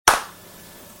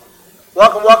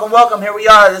Welcome. Here we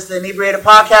are. This is the Inebribated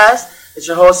podcast. It's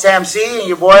your host, Sam C, and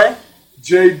your boy,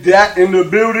 J. Dat in the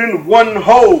building, one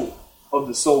whole of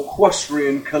the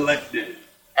Soulquestrian Collective.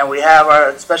 And we have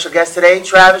our special guest today,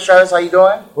 Travis. Travis, how you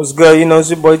doing? What's good? You know, it's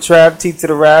your boy Trav, T to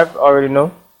the Rap. Already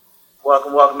know.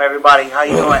 Welcome, everybody. How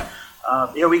you doing?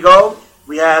 Here we go.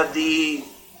 We have the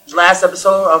last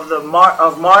episode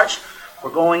of March.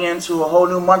 We're going into a whole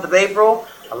new month of April.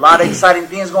 A lot of exciting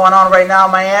things going on right now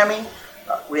in Miami.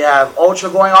 We have Ultra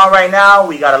going on right now.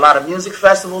 We got a lot of music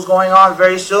festivals going on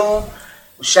very soon.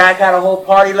 Shaq had a whole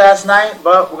party last night,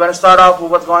 but we're going to start off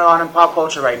with what's going on in pop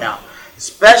culture right now,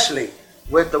 especially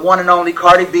with the one and only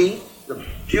Cardi B, the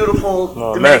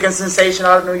beautiful Dominican sensation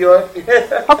out of New York.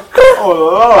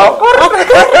 Hold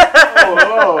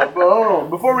on.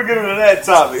 Before we get into that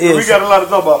topic, we got a lot to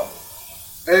talk about.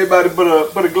 Everybody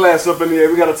put a glass up in the air.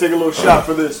 We got to take a little shot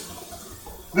for this.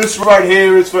 This right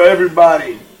here is for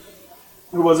everybody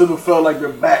who has ever felt like their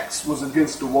backs was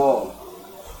against the wall.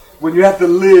 When you have to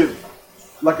live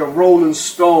like a rolling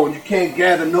stone, you can't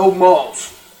gather no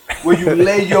moss. Where you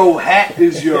lay your hat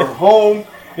is your home.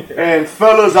 And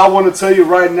fellas, I want to tell you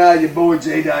right now, your boy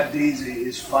J.DZ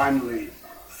is finally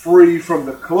free from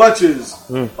the clutches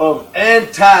of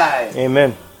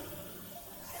Amen.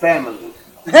 Family.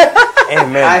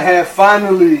 Amen. I have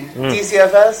finally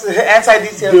DCFS?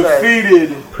 Anti-DCFS.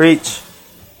 defeated Preach.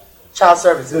 Child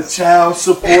services. the child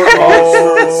support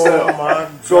officer itself. my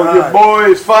God. So your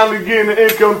boy is finally getting the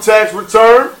income tax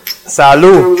return. Salud.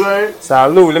 You know what I'm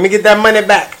saying? Salud. Let me get that money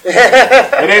back.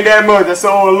 It ain't that much. That's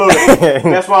all a little.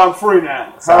 That's why I'm free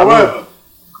now. However,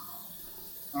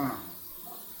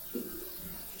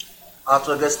 Off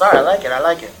to a good start. I like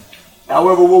it.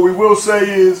 However, what we will say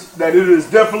is that it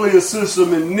is definitely a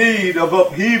system in need of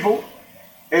upheaval,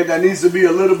 and that needs to be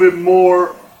a little bit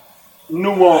more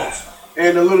nuanced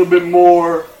and a little bit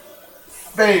more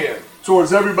fair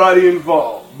towards everybody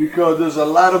involved, because there's a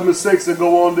lot of mistakes that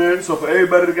go on there. So for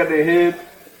everybody that got their head,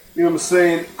 you know what I'm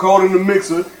saying, caught in the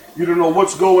mixer, you don't know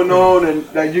what's going on and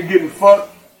that you're getting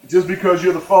fucked just because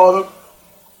you're the father.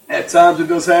 At times it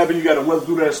does happen. You got to weather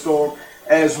through that storm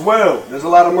as well. There's a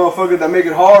lot of motherfuckers that make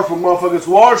it hard for motherfuckers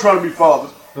who are trying to be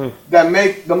fathers that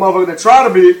make the motherfuckers that try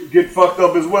to be get fucked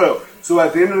up as well. So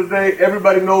at the end of the day,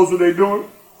 everybody knows what they're doing.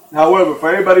 However, for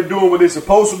everybody doing what they're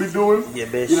supposed to be doing, Yeah,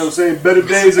 bitch. you know what I'm saying, better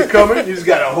days are coming. You just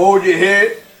got to hold your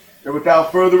head. And without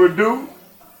further ado,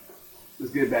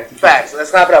 let's get back to Facts.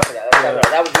 Let's clap it up for that.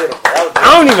 That was beautiful.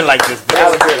 I don't even like this.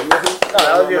 That was beautiful. No,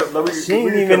 that was beautiful. She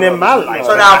ain't even in my life.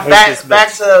 So now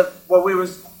back to what we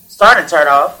was starting to turn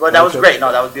off, but that was great.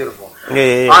 No, that was beautiful.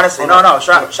 Yeah. Honestly, no.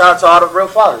 Shout out to all the real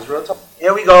fathers. Real talk.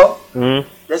 Here we go.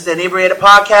 This is the Inebribated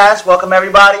podcast. Welcome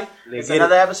everybody. It's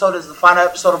another episode. This is the final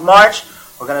episode of March.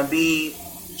 We're gonna be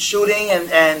shooting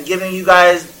and giving you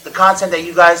guys the content that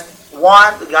you guys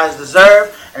want, you guys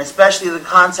deserve, and especially the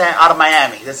content out of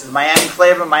Miami. This is Miami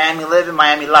flavor, Miami living,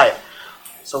 Miami life.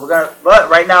 So but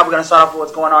right now we're gonna start off with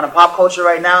what's going on in pop culture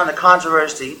right now and the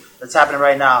controversy that's happening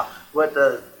right now with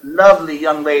the lovely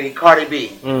young lady Cardi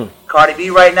B. Cardi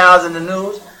B right now is in the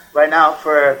news right now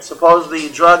for supposedly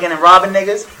drugging and robbing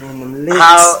niggas.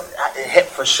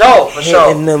 For sure.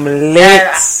 Hitting them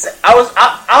licks. And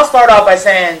I'll start off by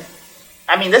saying,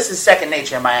 I mean, this is second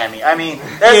nature in Miami. I mean,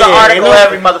 there's an article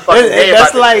every motherfucking day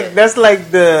about this shit. That's like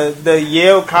the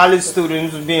Yale college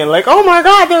students being like, oh my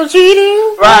God, they're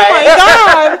cheating. Right. Oh my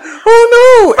God, who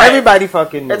knew? Right. Everybody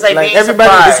fucking knew. It's like being everybody.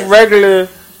 surprised. It's regular.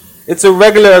 It's a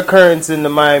regular occurrence in the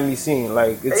Miami scene.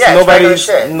 Like it's regular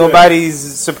shit. nobody's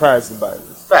surprised about it.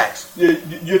 Facts. Yeah,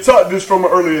 you're taught this from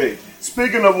an early age.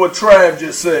 Speaking of what Trav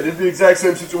just said, it's the exact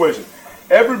same situation.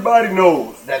 Everybody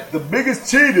knows that the biggest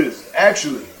cheaters,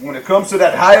 actually, when it comes to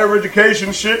that higher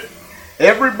education shit,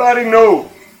 everybody knows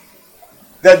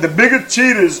that the biggest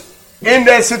cheaters in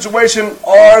that situation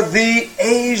are the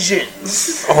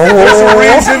Asians. There's a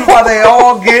reason why they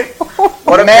all get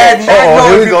mad.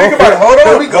 If you think about it, hold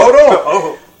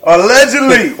on.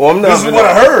 Allegedly, this is what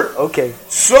I heard. Okay.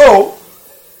 So,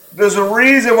 there's a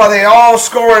reason why they all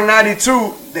scoring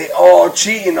 92. They all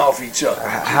cheating off each other.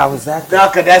 How is that? Now,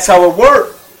 cause that's how it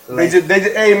works. They just,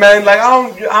 hey man, like I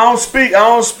don't speak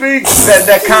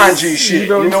that kanji shit.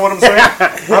 You know what I'm saying?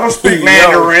 I don't speak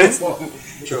Mandarin.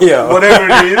 Yeah. Whatever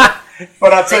it is.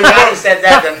 But I tell you what, said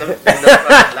that in the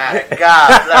like,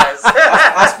 God bless.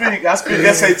 I speak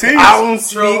SATs. I don't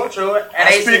speak. True. And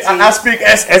I speak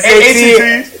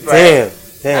SATs.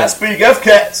 Damn. I speak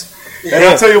FCATs. And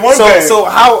I'll tell you one thing. So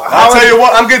I'll tell you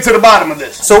what. I'm getting to the bottom of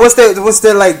this. So what's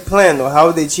their like plan though? How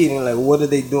are they cheating? Like what are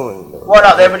they doing? Though? Well,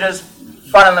 no, they were just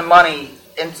funneling money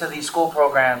into these school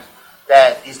programs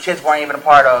that these kids weren't even a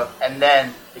part of, and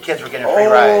then the kids were getting free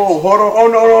rides. Oh, hold on.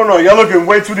 Oh, no. Y'all looking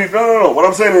way too deep. No. What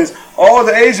I'm saying is, all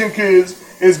the Asian kids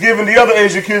is giving the other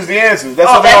Asian kids the answers. That's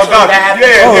what they all got.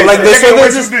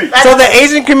 So the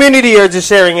Asian community are just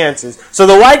sharing answers. So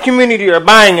the white community are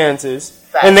buying answers,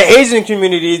 and the Asian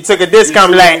community took a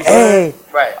discount. Like, hey,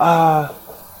 right.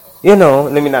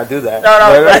 Let me not do that.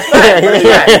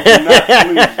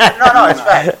 No, it's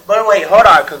fact. But wait, hold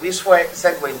on, because we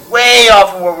segued way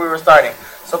off from where we were starting.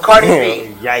 So Cardi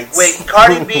B, yikes. Wait,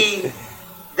 Cardi B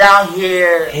down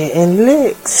here hitting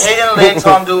licks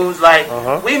on dudes. Like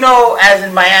we know, as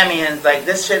in Miamians, like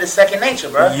this shit is second nature,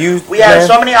 bro. We have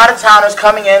so many out of towners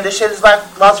coming in. This shit is like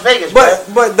Las Vegas,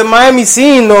 but the Miami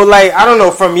scene though, like I don't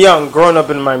know, from young growing up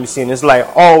in the Miami scene, it's like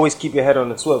always keep your head on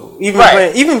the swivel,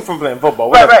 even from playing football,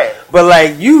 whatever. Right. But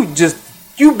like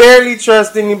you barely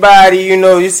trust anybody,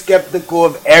 you're skeptical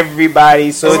of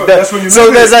everybody. So there's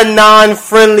a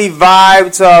non-friendly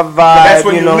vibe to a vibe. But that's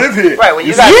when you live here. Right,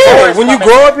 when you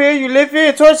grow up here, you live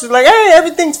here, tourists is like, hey,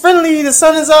 everything's friendly, the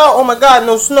sun is out, oh my god,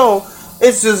 no snow.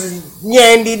 It's just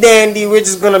yandy dandy, we're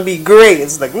just gonna be great.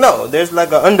 It's like, no, there's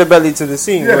like an underbelly to the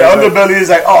scene. Yeah, the underbelly is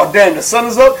like, oh damn, the sun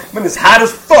is up, man, it's hot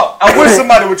as fuck. I wish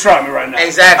somebody would try me right now.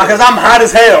 Exactly. Because I'm hot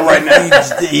as hell right now.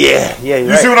 Yeah.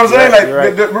 You see what I'm saying?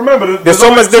 Remember, there's so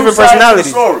much different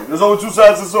personalities. There's only two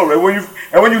sides to the story. When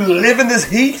you live in this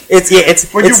heat,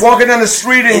 when you're walking down the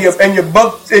street and your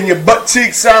butt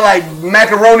cheeks sound like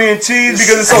macaroni and cheese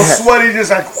because it's so sweaty,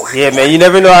 just like man, you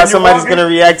never know how somebody's gonna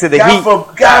react to the heat.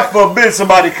 God forbid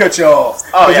somebody cut you off.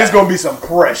 There's gonna be some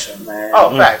pressure, man.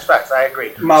 Facts. I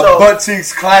agree. My butt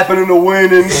cheeks clapping in the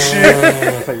wind and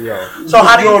shit. So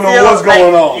how do you feel? What's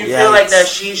going on? You feel like that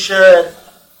she should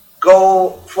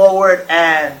go forward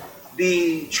and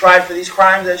be tried for these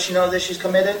crimes that she knows that she's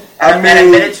committed and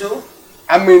admitted to?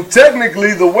 I mean,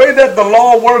 technically, the way that the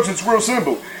law works, it's real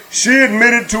simple. She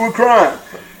admitted to a crime.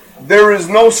 There is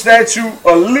no statute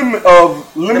of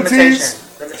limitations.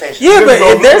 Yeah,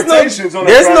 but there's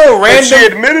no random. She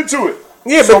admitted to it.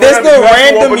 Yeah, but there's no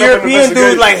random European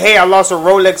dude like, hey, I lost a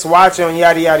Rolex watch on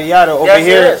yada yada yada over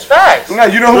here. It's facts. Now,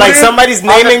 you know who like somebody's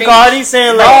naming Cardi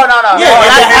saying like, no. Yeah,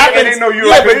 that happens.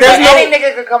 Yeah, but there's any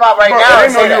nigga could come out right now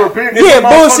and say that. Yeah,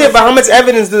 bullshit. But how much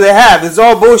evidence do they have? It's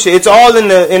all bullshit. It's all in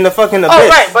the fucking abyss. Oh,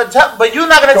 right, but you're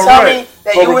not gonna tell me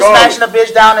that you were smashing a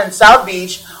bitch down in South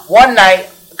Beach one night.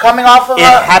 Coming off of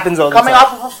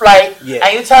off of a flight,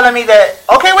 and you telling me that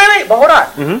wait, but hold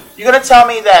on. You're gonna tell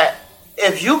me that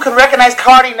if you can recognize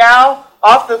Cardi now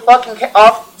off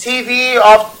TV,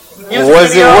 off music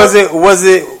videos, was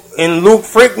it in Luke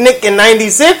Freaknik in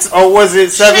 '96 or was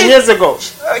it 7 years ago?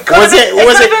 It could have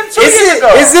been 2 years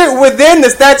ago. Is it within the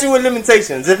statute of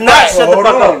limitations? If not, shut the fuck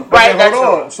up. Right,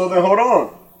 hold on. So then hold on.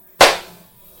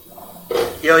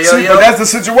 Yo. But that's the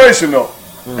situation though.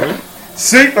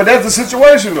 See, but that's the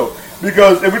situation though.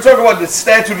 Because if we talk about the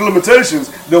statute of limitations,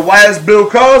 then why is Bill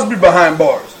Cosby behind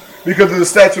bars? Because of the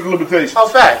statute of limitations. Oh,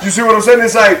 fact. You see what I'm saying?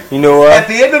 It's like, you know what? At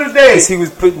the end of the day, he was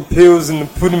putting pills in the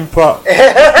pudding pop. No,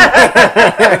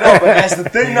 but that's the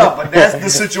thing, But that's the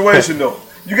situation though.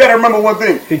 You got to remember one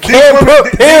thing. You can't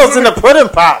put pills in the pudding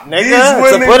pop, nigga.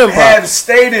 These women have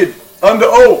stated under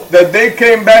oath that they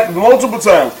came back multiple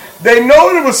times. They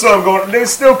know there was something going on. They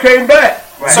still came back.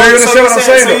 Right. So you understand what I'm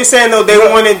saying? So you're saying though they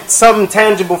wanted something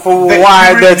tangible for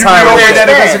why their time was.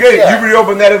 You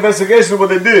reopened that investigation, what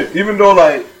they did, even though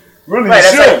like really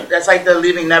that's like the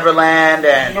Leaving Neverland,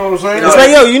 and you know what I'm saying? It's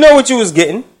like you know what you was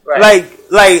getting, right.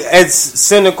 like as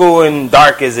cynical and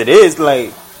dark as it is,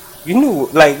 like you knew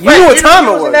what time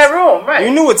it was in that room, right?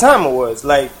 You knew what time it was,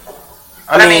 like.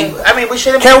 I mean, we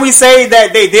shouldn't. Can we say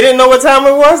that they didn't know what time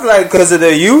it was, like because of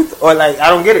their youth, or like I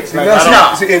don't get it? Like,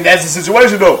 and that's the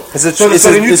situation, though. So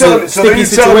then you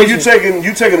tell me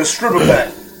you taking a stripper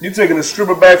back. You taking a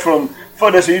stripper back from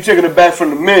fuck that shit. You taking it back from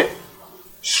the mint,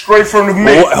 straight from the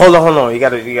mint. Well, hold on. You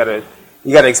gotta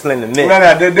explain the mint. No,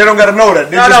 they don't gotta know that.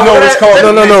 They just know what it's called.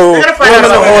 No.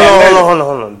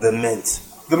 Hold on. The mint.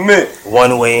 The mint.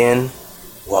 One way in,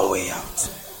 one way out.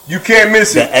 You can't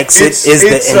miss it. The exit is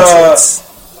the entrance.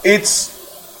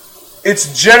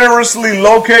 It's generously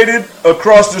located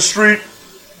across the street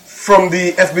from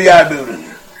the FBI building.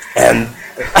 And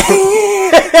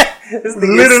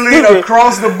literally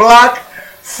across the block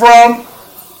from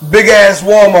big ass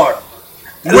Walmart.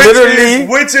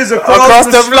 Which is across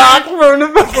the block from the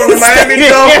Miami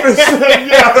Dolphins.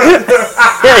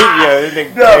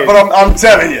 Yeah, but I'm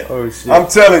telling you. Oh, shit. I'm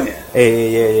telling you.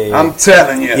 Yeah. I'm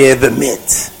telling you. Yeah, the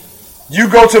mint. You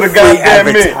go to the goddamn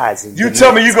mint. You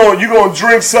tell me you gonna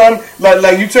drink, son.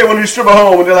 Like you take one of these stripper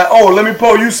home and they're like, oh, let me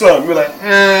pour you some. You're like,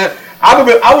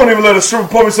 I won't even let a stripper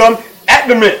pour me some at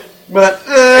the mint. But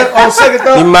on second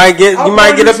thought, you might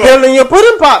get a pill in your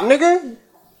pudding pop, nigga.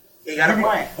 You got a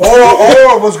point.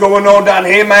 Or what's going on down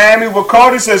here in Miami? What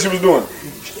Cardi said she was doing.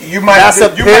 You might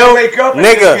wake up and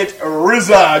nigga. Just get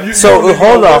resigned. So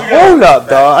hold up,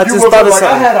 dog. I just thought of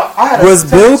something. Was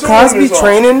Bill Cosby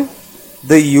training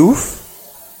the youth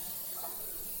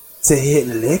to hit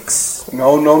licks?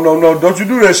 No. Don't you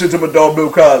do that shit to my dog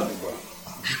Bill Cosby, bro.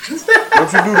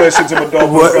 Don't you do that shit to my dog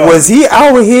Bill Cosby. Was he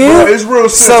out here it's real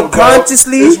simple,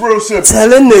 subconsciously it's real simple.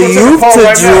 telling the youth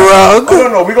to drug?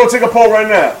 No. We're going to take a poll right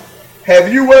now.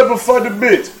 Have you ever fucked a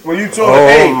bitch when you told her,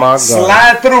 hey,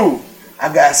 slide through?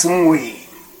 I got some weed.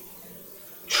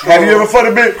 True. Have you ever fucked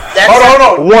a bitch? Hold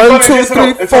on. 1, 2,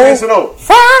 3, 4,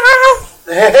 5.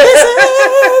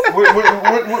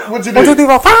 What'd you do? 1, 2, 3,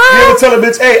 4, 5. You ever tell a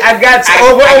bitch, hey, I got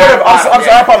whatever. I'm sorry,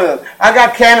 I apologize. I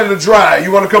got Canada Dry.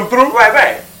 You want to come through?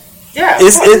 Right. Yeah.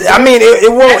 It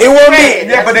won't be.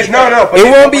 Yeah, but it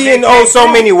won't be in so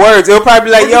many words. It'll probably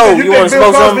be like, yo, you want to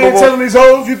smoke something? Telling these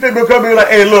hoes, you think Bill Cosby be like,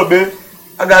 hey, look, bitch,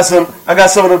 I got some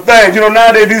of them things. You know,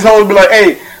 nowadays these hoes be like,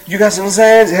 hey, you got some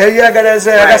Zans? Hell yeah, I got that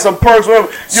Zan. Right. I got some perks. Whatever.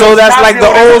 So that's like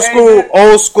the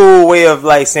old school way of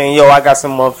like saying, yo, I got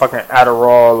some motherfucking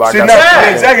Adderall.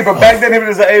 Exactly. But back then, it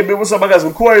was like, hey, bitch, what's up? I got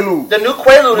some Quaaludes. The new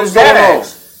Quaalude is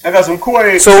badass. I got some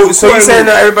Quaaludes. So you're saying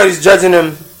that everybody's judging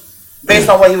him based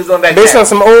on what he was doing back then? Based on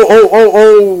some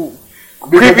old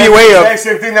creepy way of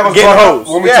getting hoes.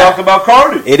 When we talked about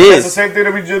Cardi. It is. That's the same thing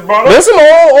that we just brought up. There's some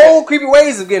old creepy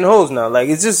ways of getting hoes now. Like,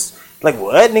 it's just... Like,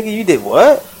 what, nigga? You did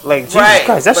what? Like, Jesus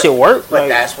Christ, that shit worked. But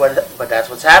that's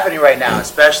what's happening right now,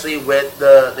 especially with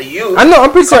the youth. I know.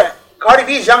 I'm pretty sure Cardi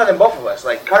B is younger than both of us.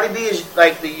 Like, Cardi B is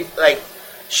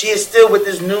she is still with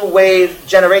this new wave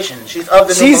generation. She's of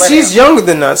the new millennium. She's younger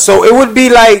than us, so it would be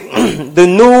like the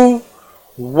new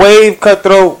wave,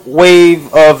 cutthroat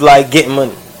wave of like getting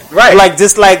money. Right. Like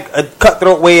just like a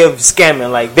cutthroat way of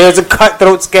scamming. Like there's a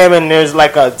cutthroat scam and there's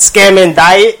like a scamming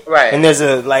diet. Right. And there's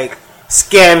a like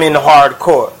scamming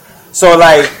hardcore. So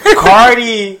like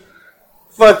Cardi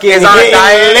fucking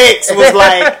hitting licks was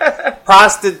like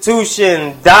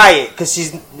prostitution diet because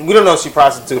we don't know if she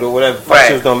prostitute or whatever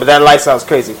she was doing, but that life sounds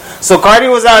crazy. So Cardi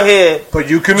was out here, but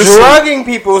you can drugging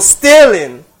people,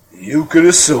 stealing. You could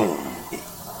assume.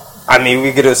 I mean,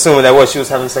 we could assume that she was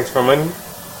having sex for money.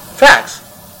 Facts.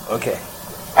 Okay.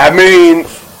 I mean,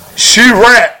 she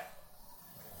rap.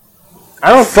 I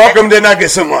don't fuck them, then I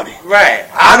get some money. Right.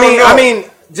 I mean,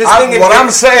 just thinking. What I'm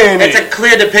saying is, it's a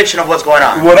clear depiction of what's going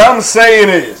on. What I'm saying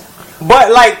is,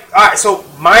 but like, all right, so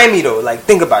Miami though, like,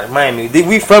 think about it, Miami.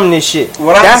 We from this shit.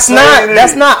 That's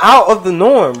not out of the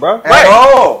norm, bro. Right.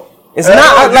 Oh. It's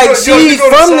not like she's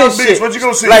from this shit. What you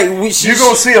gonna see? Like you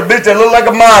gonna see a bitch that look like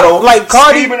a model, like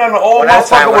Cardi, steaming on the old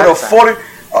motherfucker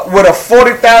with a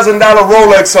 $40,000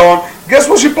 Rolex on. Guess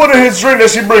what she put in his drink that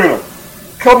she bringing him?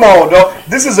 Come on, dog.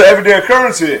 This is an everyday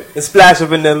occurrence here. A splash of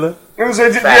vanilla. You know what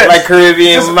I'm saying? Like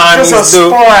Caribbean mommies just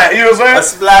a splash. You know what I'm saying? A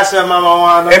splash of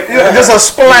marijuana. Just a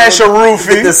splash of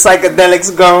roofie. Get the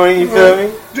psychedelics going. You feel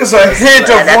me? Just a hint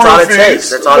of roofie. That's all it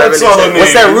takes. That's all it takes.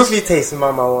 What's that roofie taste in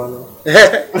my marijuana?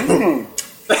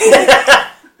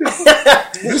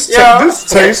 This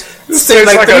tastes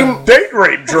like a date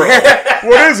rape drug.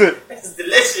 What is it? It's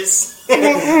delicious.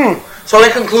 So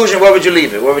in conclusion, where would you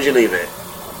leave it?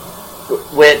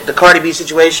 With the Cardi B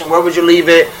situation, where would you leave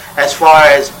it as far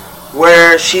as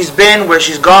where she's been, where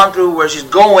she's gone through, where she's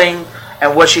going,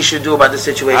 and what she should do about the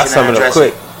situation? I'll sum it up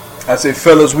quick. I say,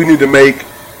 fellas, we need to make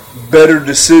better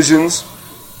decisions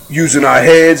using our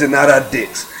heads and not our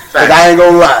dicks. Because I ain't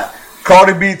gonna lie.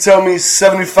 Cardi B tell me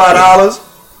 $75.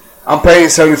 I'm paying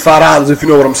 $75 if you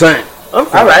know what I'm saying. All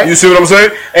right. You see what I'm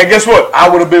saying? And guess what? I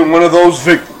would have been one of those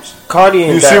victims. Cardi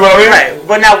ain't you see what I mean? Right.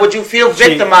 But now, would you feel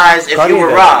victimized if you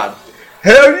were robbed?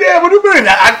 Hell yeah, what do you mean?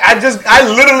 I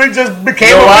literally just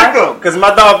became a victim. Because my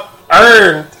dog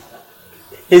earned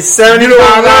his $75.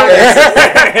 Right,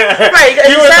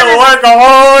 he went to work a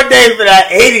whole day for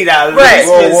that $80. Right.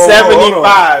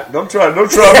 $75. Don't try me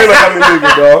like I'm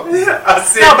illegal, dog.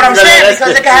 No, but I'm saying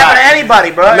because it can happen to anybody,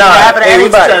 bro. It can happen to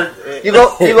anybody.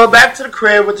 You go back to the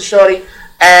crib with the shorty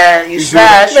and you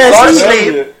smash, go to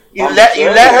sleep. You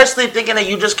let her sleep thinking that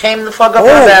you just came the fuck up on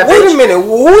that bitch. Wait a minute.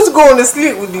 Who's going to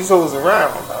sleep with these hoes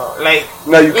around?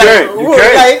 No, you can't. You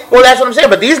can't. Well, that's what I'm saying.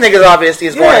 But these niggas obviously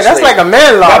is going to sleep. That's like a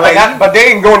man law. But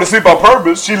they ain't going to sleep on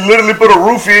purpose. She literally put a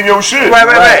roofie in your shit.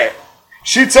 Right.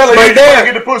 She telling you to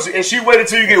get the pussy, and she waited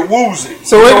till you get woozy.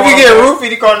 So what if you get a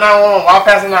roofie? You call 911, walk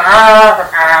past and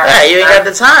yeah, you ain't got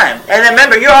the time. And then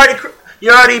remember, you're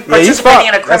already participating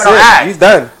in a criminal act. He's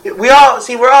done. We're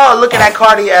all looking at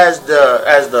Cardi as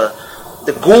the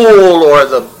the ghoul or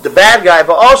the bad guy,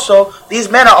 but also these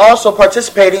men are also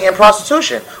participating in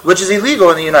prostitution, which is illegal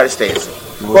in the United States.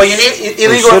 Well, you need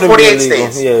illegal in 48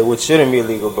 states. Yeah, which shouldn't be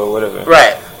illegal, but whatever.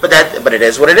 Right, but it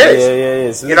is what it is. Yeah, it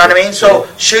is. You know what I mean? So,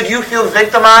 should you feel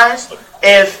victimized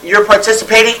if you're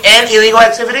participating in illegal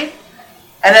activity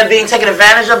and then being taken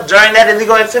advantage of during that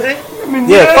illegal activity?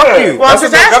 Fuck you. Well, that's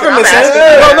what the government says.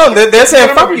 No, they're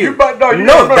saying fuck you.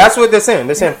 No, that's what they're saying.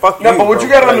 They're saying fuck you. No, but what you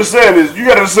gotta understand is, you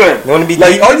want to be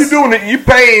like, all you doing it, you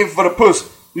paying for the pussy.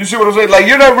 You see what I'm saying? Like,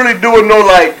 you're not really doing no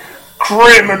like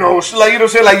criminal shit. Like, you know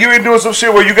what I'm saying? Like, you ain't doing some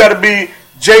shit where you gotta be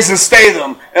Jason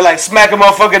Statham and like smack a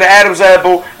motherfucker in the Adam's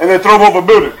apple and then throw him over a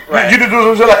building. Right. You just do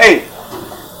some shit like, hey,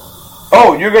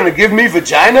 oh, you're gonna give me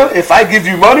vagina if I give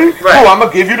you money? Right. Oh, I'm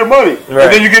gonna give you the money, and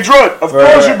then you get drugged. Of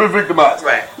course, you've been victimized.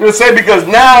 Right. You know what I'm saying? Because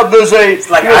now there's a. It's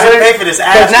like, I didn't pay for this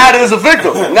ass. Because now there's a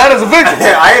victim.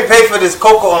 I didn't pay for this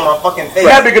cocoa on my fucking face.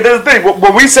 Yeah, because that's the thing.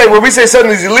 When we say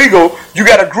something is illegal, you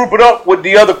got to group it up with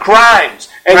the other crimes.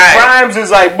 And crimes is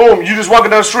like, boom, you just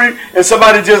walking down the street and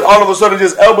somebody just all of a sudden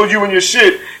just elbow you in your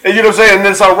shit, and you know what I'm saying, and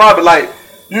then start robbing. Like,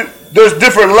 there's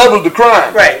different levels to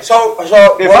crime. Right. So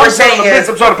if I'm saying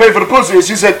I'm trying to pay for the pussy, and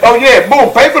she said, oh yeah, boom,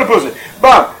 pay for the pussy.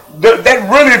 Boom. That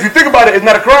really, if you think about it, is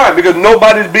not a crime because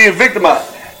nobody's being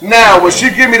victimized. Now, when she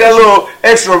give me that little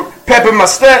extra pep in my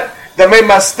step, that made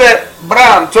my step,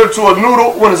 bram, turn to a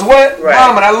noodle when it's wet,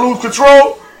 bram, and I lose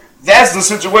control, that's the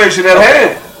situation at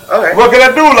hand. Okay. What can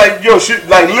I do? Like, yo,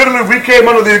 literally, we came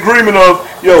under the agreement of,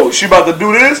 yo, she about to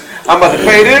do this, I'm about to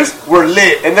pay this, we're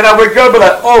lit. And then I wake up and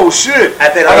like, oh shit.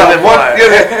 I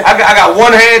got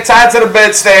one hand tied to the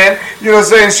bedstand, you know what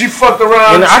I'm saying? She fucked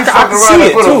around, and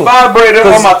put a vibrator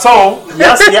on my toe.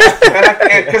 Yes,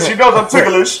 because she knows I'm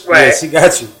ticklish. Right. Yeah, she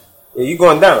got you. Yeah, you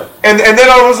going down. And then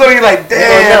all of a sudden you're like,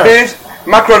 damn, bitch.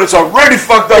 My credit's already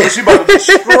fucked up and she about to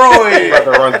destroy it. About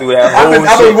to run through that whole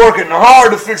I've been working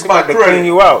hard to fix my credit. Clean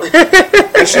you out.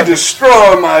 And she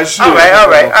destroyed my shit. All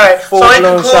right. So in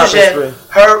conclusion,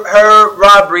 her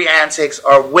robbery antics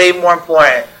are way more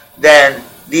important than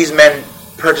these men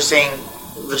purchasing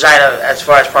vagina as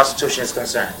far as prostitution is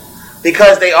concerned.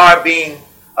 Because they are being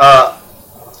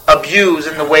abused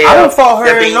in the way of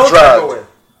they're being drugged.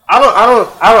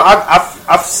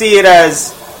 I see it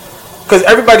as, because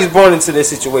everybody's born into this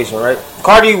situation, right?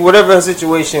 Cardi, whatever her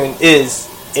situation is,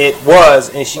 it was,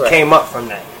 and she came up from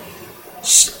that.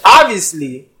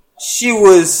 Obviously, she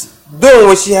was doing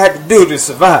what she had to do to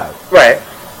survive. Right.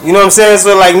 You know what I'm saying?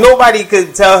 So, like, nobody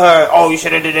could tell her, oh, you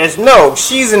should have did this. No,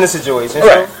 she's in the situation.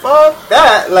 Right. So, fuck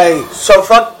that. Like, so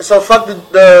fuck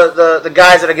the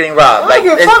guys that are getting robbed. Like,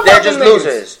 they're just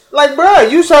losers. Like, bro,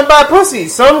 you trying to buy pussy.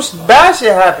 Some bad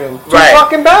shit happened. Too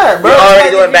fucking bad, bro. You're already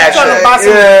doing bad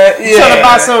shit. You trying to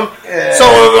buy some. So,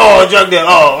 drug deal.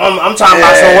 I'm trying to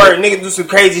buy some work. Nigga do some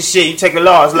crazy shit. You take a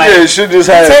loss. Like, it should just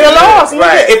happen. Take a loss.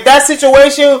 Right. If that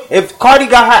situation, if Cardi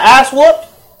got her ass whooped,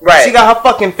 she got her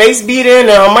fucking face beat in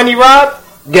and her money robbed,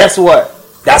 guess what?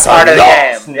 That's part of the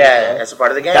loss, game. Yeah, that's a part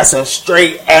of the game. That's a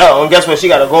straight L. And guess what? She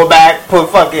got to go back, put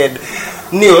fucking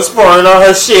Neosporin on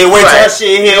her shit, wait till her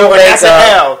shit heal, and that's an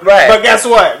L. Right. But guess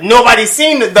what? Nobody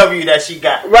seen the W that she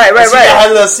got. Right. She got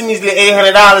her little measly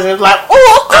 $800 and it's like,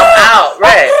 I'm out.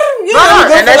 Right.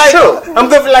 And that's true. I'm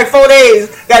good for like 4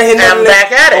 days. Gotta hit and I'm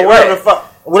back at it. Whatever the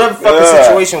fuck the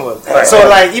situation was. Right. So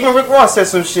like, even Rick Ross said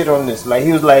some shit on this. Like,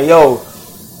 he was like, yo,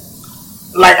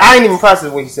 like, I ain't even process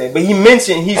what he said, but he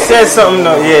said something.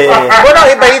 Well,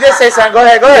 no, but he did say something. Go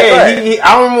ahead.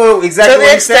 I don't know exactly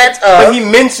what he said, but he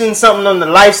mentioned something on the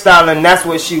lifestyle, and that's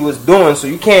what she was doing. So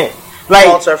you can't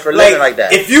fault her for living like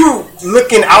that. If you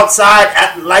looking outside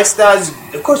at the lifestyles,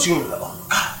 of course you know.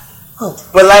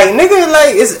 But like, nigga,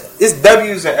 like, it's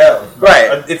W's and L's.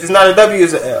 Right. If it's not a W,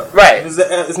 it's an L. Right.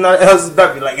 If it's not an L, it's a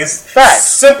W. Like, it's facts.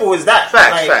 Simple as that.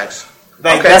 Facts.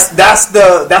 Like,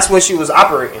 that's when she was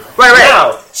operating. Right.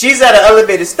 Now she's at an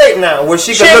elevated state now where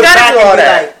she can look back and be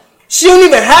like, she don't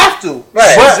even have to.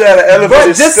 Right. She's at an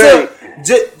elevated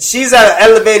state. She's at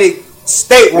an elevated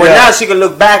state where now she can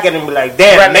look back at it and be like,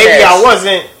 damn, maybe I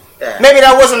wasn't. Yeah. Maybe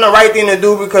that wasn't the right thing to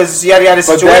do because yada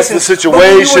situation. But that's the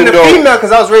situation, though. Female,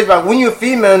 because I was raised by when you're a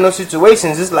female in those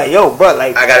situations, it's like, yo, but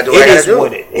like, I gotta do what I gotta do.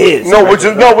 What it is.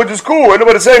 Which is cool. Ain't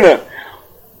nobody saying that.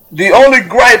 The only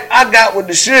gripe I got with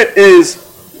the shit is,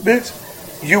 bitch,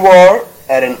 you are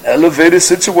at an elevated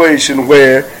situation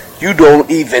where you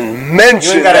don't even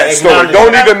mention that story.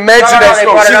 Don't even mention that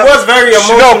story. She was very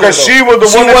emotional. No, because she was the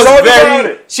one that told about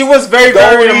it. She was very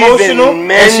emotional,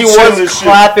 and she was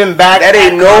clapping back. That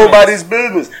ain't nobody's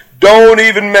business. Don't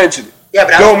even mention it. Yeah,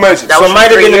 but don't mention it. So it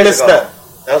might have been a misstep.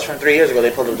 That was from 3 years ago. They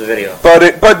pulled up the video.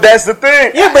 But that's the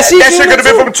thing. Yeah, but that shit could have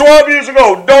been from 12 years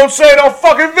ago. Don't say it on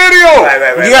fucking video.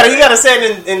 Right. You gotta say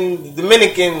it in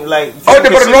Dominican, like. Oh,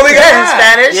 pero no digas in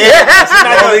Spanish. Yeah.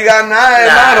 No digas nada,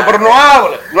 hermano, pero no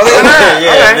habla. No digas nada.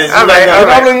 Yeah, All right. No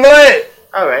hablo inglés.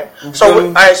 All right.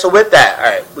 So with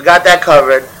that, we got that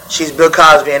covered. She's Bill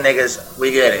Cosby and niggas.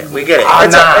 We get it.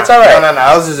 It's all right. No.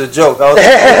 That was just a joke. no,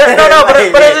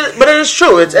 but it is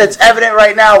true. It's evident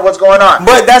right now what's going on.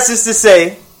 But that's just to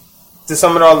say, to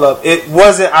sum it all up, it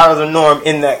wasn't out of the norm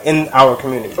in our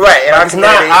community. Right. In our it's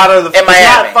community, not out of the. In Miami.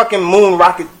 It's not fucking moon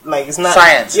rocket. Like it's not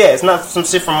science. Yeah, it's not some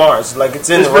shit from Mars. Like it's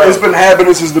in It's been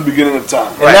happening since the beginning of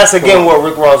time. And that's again what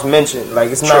Rick Ross mentioned.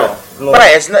 Like it's not.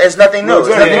 Right. It's nothing new.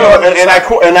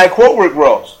 And I quote Rick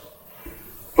Ross.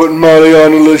 Putting Molly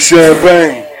on a little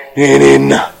champagne. Ain't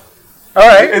enough. All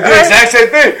right. It's the exact same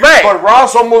thing. Right. But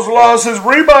Ross almost lost his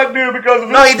Reebok deal because of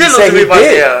it. No, he did lose the Reebok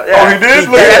deal. Yeah. Oh, he did?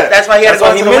 Look at that. That's why he had to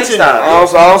go to the Wingstop. I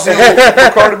don't see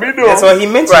what Cardi B doing. That's what he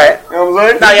mentioned. Right. You know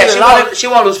what I'm saying? No, yeah, she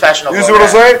won't lose fashion over. You see what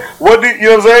I'm saying? You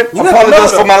know what I'm saying?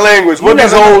 Apologize for my language. What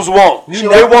these hoes want?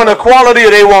 They want equality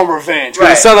or they want revenge?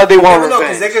 Right. It sounds like they want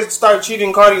revenge. Because they could start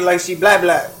treating Cardi like she black.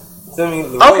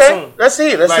 Okay, let's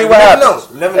see what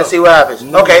happens. Let's see what happens.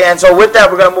 Okay, and so with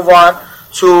that, we're gonna move on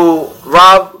to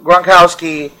Rob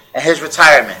Gronkowski and his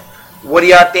retirement. What do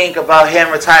y'all think about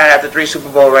him retiring after 3 Super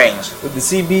Bowl rings? With the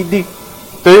CBD,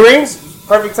 3 rings,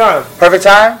 perfect time. Perfect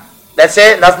time. That's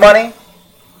it. Enough money.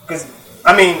 Because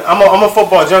I mean, I'm a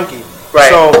football junkie, right?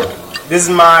 So this is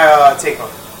my take on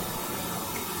it.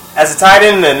 As a tight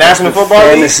end in the National Football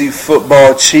League, fantasy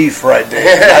football chief right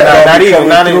there. not even.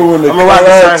 I'm gonna rock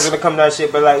the signs when it comes down shit,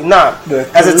 but like, nah.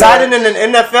 As a tight end in the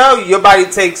NFL, your body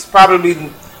takes probably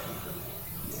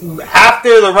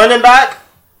after the running back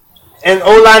and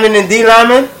O lineman and D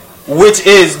lineman, which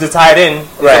is the tight end,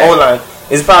 the O line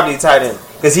is probably tight end.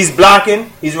 Because he's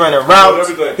blocking, he's running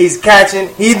routes, he's catching,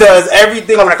 he does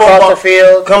everything. Coming across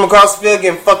the field,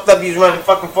 getting fucked up. He's running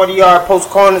fucking 40-yard post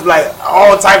corners, like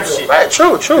all types of shit. Right,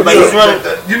 true. Like he's running.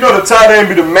 You know the tight end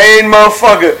be the main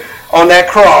motherfucker on that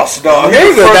cross, dog. There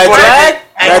you go,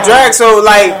 that drag. So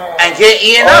like, and get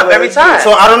eaten up every time.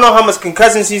 So I don't know how much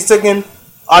concussions he's taken.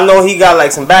 I know he got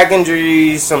like some back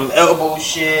injuries, some elbow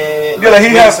shit. Yeah, like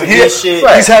he has shit.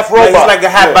 He's half robot. Like, he's like a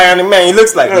half bionic man. He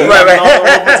looks like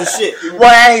right. bunch of shit.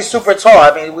 Well, and he's super tall.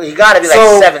 I mean, he got to be like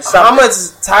 7 something. How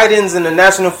much tight ends in the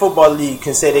National Football League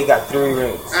can say they got 3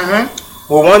 rings?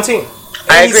 Mm-hmm. With one team.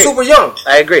 And he's super young.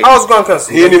 I agree. I was going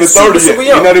to he ain't even 30 yet. Super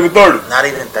young. He's not even 30. Not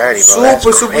even 30,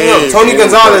 bro. Super young. Tony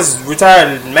Gonzalez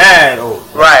retired mad old.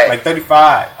 Right. Like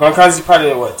 35. Gronkowski's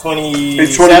probably what, 20?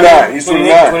 He's 29. He's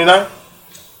 29.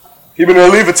 He been in the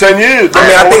league for 10 years. I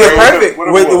mean, I think it's perfect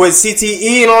with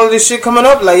CTE and all this shit coming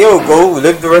up. Like, yo, go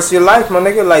live the rest of your life, my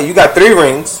nigga. Like, you got 3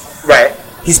 rings. Right.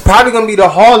 He's probably gonna be the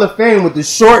Hall of Fame with the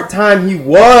short time he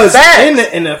was in the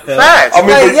NFL. Facts. I mean,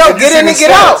 like, yo, get in and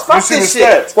get out. Fuck this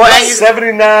shit. Well,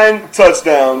 79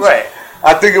 touchdowns. Right.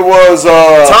 I think it was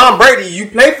Tom Brady. You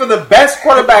played for the best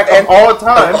quarterback of all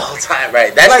time. Of all time,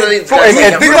 right? That's like, really. And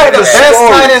think about the best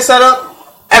tight end setup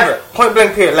ever. Point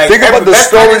blank period. Like, think about the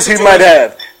stories he might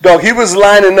have. Dog, he was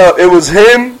lining up. It was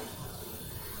him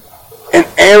and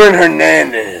Aaron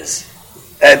Hernandez.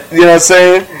 You know what I'm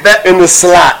saying? In the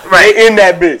slot. Right. In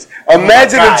that bitch.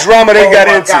 Imagine the drama they got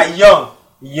into.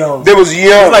 Young. They was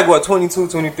young. It was like, what, 22,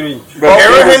 23.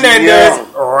 Aaron Hernandez,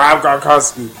 Rob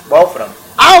Gronkowski. Both of them.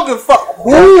 I don't give a fuck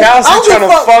who. Gronkowski trying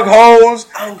to fuck hoes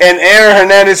and Aaron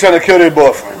Hernandez trying to kill their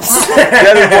boyfriends.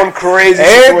 That is one crazy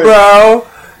situation. Hey, bro.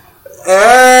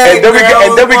 And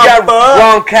then we got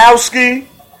Gronkowski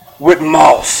with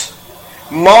Moss.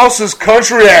 Moss is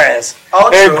country ass.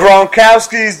 And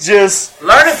Gronkowski's just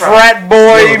learning from frat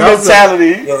boy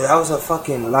mentality. That was a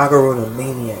fucking locker room of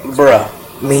maniacs. Bruh.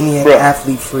 Maniac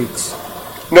athlete freaks.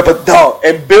 No, but dog,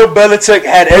 and Bill Belichick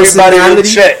had everybody in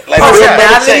check. Like Bill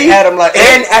Belichick had him like,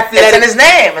 and athletic. It's in his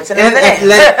name. It's in his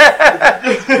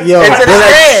name. Yo, it's in his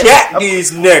name. Shaq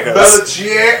these niggas.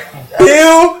 Belichick.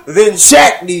 Bill, then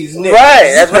Shaq these niggas.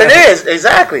 Right, that's what it is.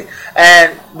 Exactly.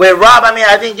 And with Rob, I mean,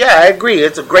 I think, I agree.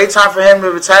 It's a great time for him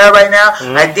to retire right now.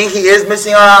 Mm-hmm. I think he is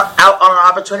missing out on an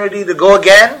opportunity to go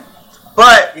again.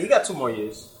 But he got 2 more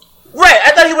years. Right,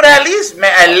 I thought he would have had 2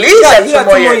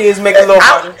 more years. Make a little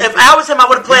if I was him, I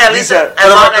would play at least as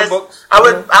long as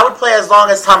I would play as long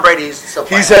as Tom Brady's still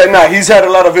playing. He's had a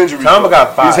lot of injuries. Tom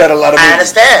got 5. He's had a lot of injuries. I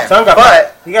understand. Tom got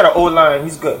 5. He got an old line.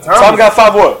 He's good. Tom got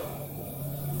 5 what?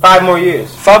 5 more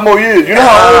years. 5 more years. You know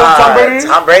how old Tom Brady is?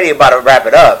 Tom Brady about to wrap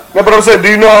it up. No, but I'm saying, do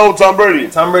you know how old Tom Brady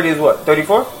is? Tom Brady is what,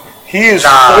 34? He is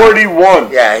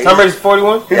 41. Yeah. Tom Brady's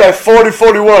 41? He's like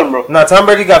 41, bro. No, Tom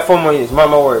Brady got 4 more years. Mark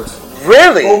my words.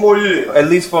 Really? 4 more years. At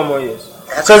least 4 more years.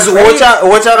 Because what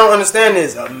y'all don't understand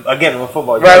is, again, with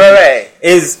football, right,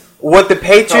 is what the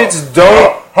Patriots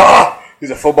don't.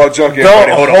 He's a football junkie.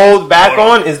 Don't hold back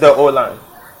on is the O-line.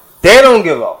 They don't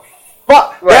give a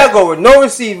fuck. Right. They'll go with no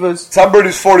receivers. Tom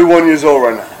Brady's 41 years old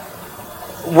right now.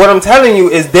 What I'm telling you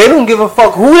is they don't give a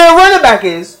fuck who their running back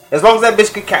is as long as that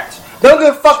bitch can catch. They don't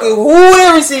give a fuck who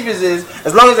their receivers is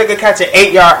as long as they can catch an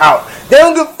 8-yard out. They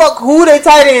don't give a fuck who their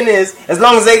tight end is as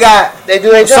long as they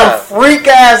do some job. Freak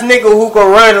ass nigga who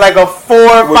can run like a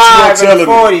 4-5 and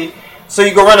 40 so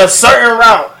you can run a certain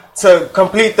route to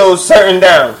complete those certain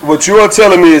downs. What you are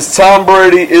telling me is Tom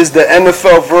Brady is the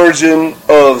NFL version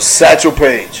of Satchel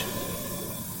Paige.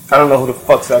 I don't know who the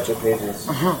fuck Satchel Paige is.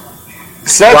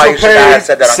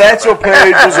 Satchel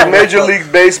Paige was a Major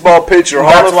League Baseball pitcher,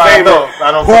 Hall of Famer,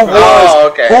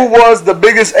 who was the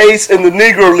biggest ace in the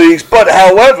Negro Leagues, but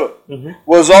however,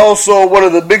 was also one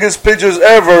of the biggest pitchers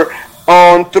ever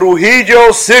on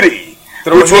Trujillo City,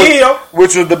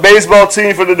 which was the baseball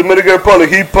team for the Dominican Republic.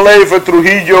 He played for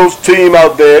Trujillo's team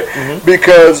out there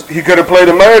because he couldn't play in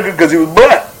America because he was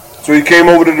black. So he came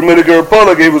over to the Dominican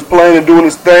Republic. He was playing and doing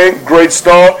his thing. Great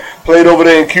start. Played over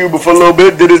there in Cuba for a little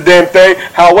bit. Did his damn thing.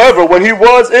 However, when he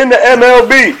was in the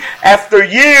MLB, after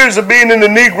years of being in the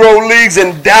Negro Leagues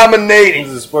and dominating.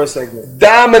 This is a sports segment.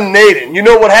 Dominating. You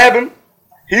know what happened?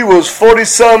 He was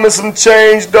 40-something and some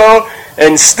change, dog,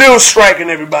 and still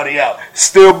striking everybody out.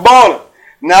 Still balling.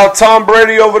 Now Tom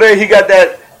Brady over there, he got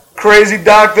that crazy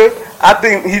doctor. I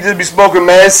think he just be smoking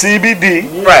mad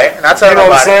CBD. Right, and I tell you know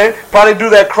what I'm saying? Probably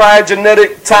do that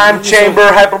cryogenetic time chamber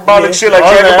hyperbolic shit like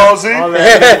Dragon Ball Z.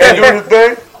 And do the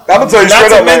thing. I'm gonna tell you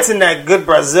straight up, man. Not to mention that good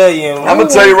Brazilian. I'm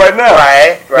gonna tell you right now.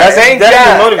 Right.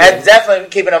 That's definitely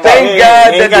keeping him. Thank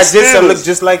God that the Steelers look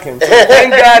just like him.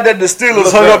 Thank God that the Steelers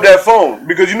hung up that phone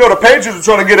because you know the Patriots were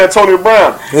trying to get Antonio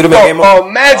Brown.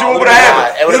 Imagine what would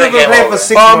have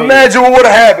happened. Imagine what would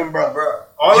have happened, bro.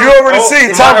 You already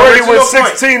see Tom Brady went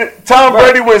 16. Tom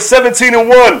Brady went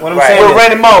 17-1 with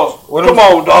Randy Moss. Come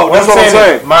on, dog. That's what I'm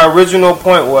saying. My original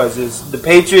point is the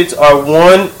Patriots are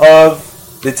one of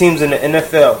the teams in the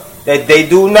NFL that they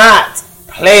do not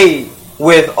play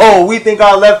with. Oh, we think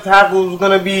our left tackle is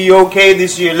gonna be okay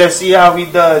this year. Let's see how he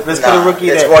does. Let's put a rookie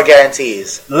there. It's more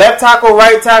guarantees. Left tackle,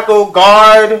 right tackle,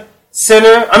 guard,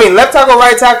 center. Left tackle,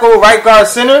 right guard,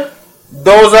 center.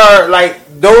 Those are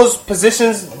those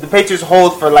positions the Patriots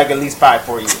hold for at least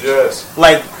 5-4 years. Yes.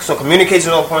 So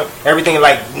communication on point, everything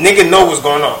nigga know what's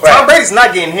going on. Right. Tom Brady's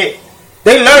not getting hit.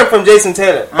 They learned from Jason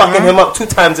Taylor, fucking him up 2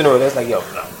 times in a row. That's yo,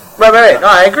 no. Right. No,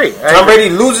 I agree. Tom Brady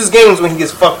loses games when he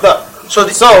gets fucked up. So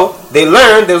they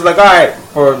learned. They was all right,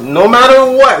 for no matter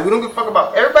what, we don't give a fuck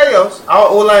about everybody else. Our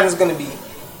O-line is going to be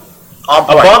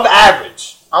above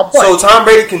average. So Tom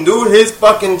Brady can do his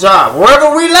fucking job.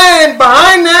 Wherever we land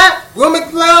behind that, we'll make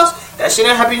the playoffs. That shit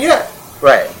ain't happened yet.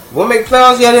 Right. We'll make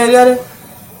playoffs, yada.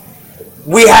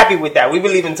 We happy with that. We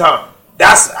believe in Tom.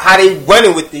 That's how they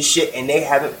running with this shit, and they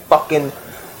haven't fucking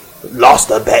lost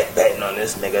a betting on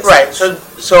this nigga. Right.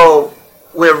 So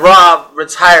with Rob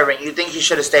retiring, you think he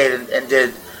should have stayed and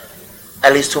did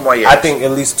at least 2 more years? I think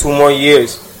at least 2 more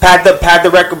years. Pad the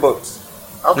record books.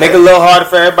 Okay. Make it a little harder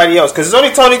for everybody else. Because it's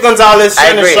only Tony Gonzalez,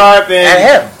 Shannon Sharp, and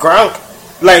him. Gronk.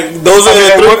 Those are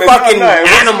the 3 fucking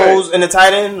animals in the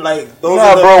tight end.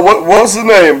 Bro, what's his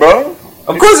name, bro?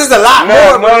 Of course, there's a lot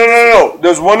more. No.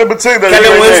 There's one in particular.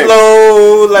 Kellen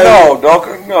Winslow. No, dog.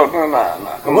 No. Come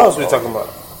what else are we talking about?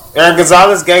 Aaron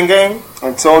Gonzalez, gang.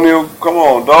 Antonio, come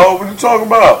on, dog. What you talking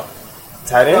about?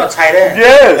 Tight end? No, tight end.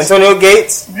 Yes. Antonio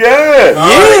Gates?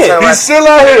 Yeah. He's still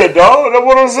out here, dog. That's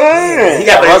what I'm saying. He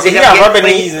got rubber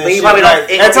knees and shit.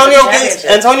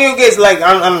 Antonio Gates, I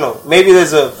don't know. Maybe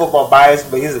there's a football bias,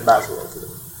 but he's a basketball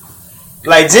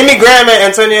player. Jimmy Graham and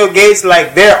Antonio Gates,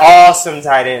 they're awesome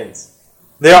tight ends.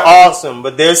 They're awesome,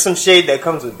 but there's some shade that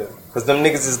comes with them. Because them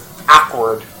niggas is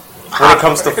awkward when it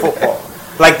comes to football.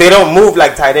 They don't move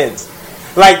like tight ends.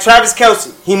 Travis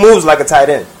Kelce, he moves like a tight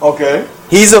end. Okay.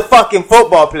 He's a fucking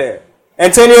football player.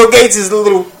 Antonio Gates is a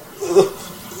little...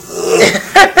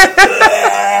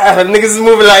 niggas is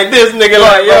moving like this, nigga.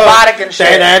 Robotic and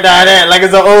shit. Like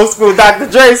it's an old school Dr.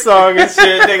 Dre song and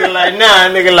shit.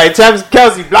 Nigga, Travis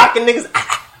Kelce blocking niggas.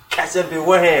 Catch up in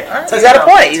one hand.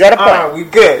 Right, you got a point. We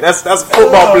good. That's a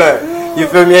football player. You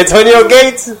feel me? Antonio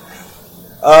Gates,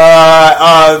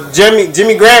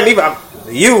 Jimmy Graham,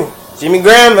 Jimmy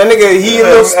Graham, that nigga, he a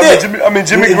little stiff.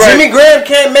 Jimmy Graham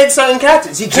can't make certain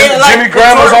catches. He can't Jimmy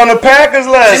Graham was on the Packers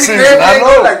last season. I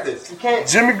know.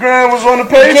 Jimmy Graham was on the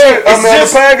Patriots. On the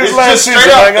Packers last season.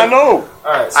 I know.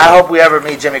 Right, so I hope we ever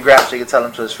meet Jimmy Graham so you can tell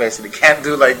him to his face that he can't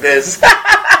do like this.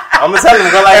 I'm gonna tell him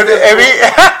go like this.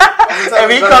 If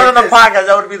he comes on the podcast,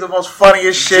 that would be the most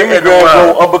funniest shit in the world. Jimmy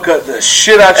Graham gonna uppercut the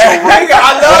shit out your ring.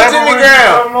 I love Jimmy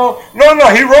Graham. No,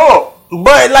 he wrong.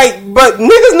 But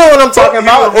niggas know what I'm talking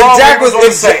about.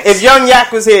 If Young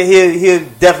Yak was here, he'll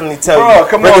definitely tell you.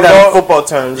 Break it down in football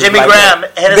terms. Jimmy Graham,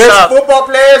 hit us up. There's football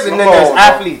players and then there's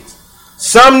athletes.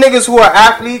 Some niggas who are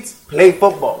athletes play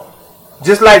football.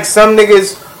 Just like some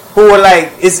niggas who are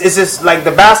like, it's just like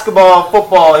the basketball,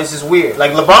 football is just weird.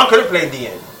 Like LeBron could have played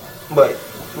DN, but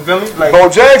you feel me? Like Bo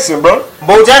Jackson, bro.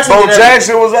 Bo Jackson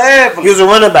was an athlete. He was a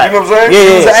running back. You know what I'm saying? Yeah,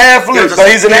 he was an athlete, but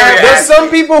he's an athlete. There's some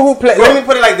people who play. Let me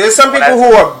put it like this: there's some people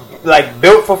who are like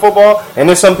built for football, and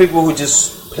there's some people who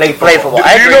just play football. Do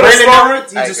you know the story?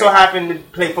 He just so happened to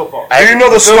play football. Do you know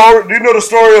the story? Do you know the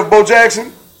story of Bo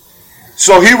Jackson?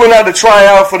 So he went out to try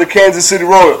out for the Kansas City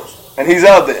Royals, and he's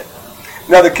out there.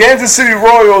 Now the Kansas City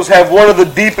Royals have one of the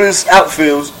deepest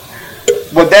outfields.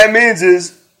 What that means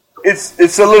is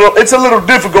it's a little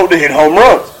difficult to hit home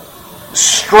runs.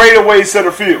 Straightaway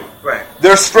center field. Right.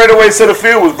 Their straightaway center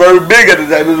field was very big at the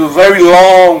time. It was very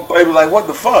long. It was like, what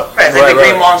the fuck? Right, like the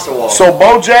Green Monster Wall. So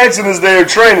Bo Jackson is there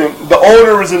training. The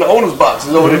owner is in the owner's box.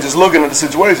 He's over there just looking at the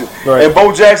situation. Right. And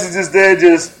Bo Jackson's just there,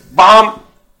 just bomb,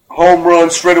 home run,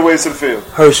 straightaway to the field.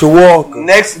 Herschel Walker.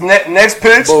 Next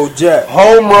pitch, Bo Jack.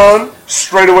 Home run,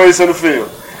 straightaway to the field.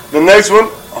 The next one,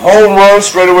 home run,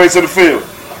 straightaway to the field.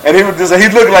 And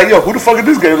he's looking like, yo, who the fuck is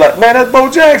this guy? He's like, man, that's Bo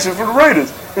Jackson from the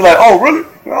Raiders. He's like, oh, really?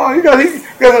 Oh, he got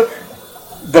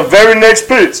the very next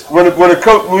pitch when the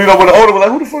coach, when the owner was like,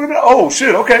 who the fuck is that? Oh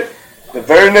shit, okay. The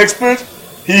very next pitch,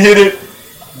 he hit it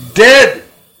dead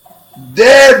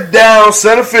down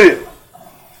center field.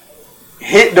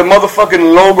 Hit the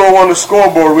motherfucking logo on the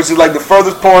scoreboard, which is like the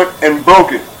furthest point, and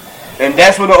broke it. And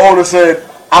that's when the owner said,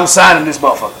 I'm signing this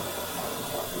motherfucker.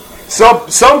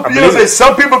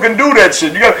 Some people can do that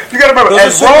shit. You got to remember,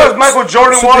 as long as Michael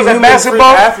Jordan was in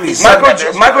basketball,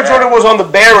 Michael Jordan was on the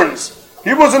Barons.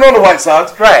 He wasn't on the White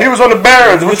Sox. Right. He was on the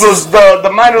Barons, which was the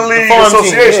minor league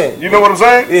association. Yeah. You know what I'm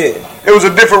saying? Yeah. It was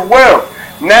a different realm.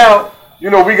 Now,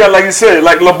 we got, like you said,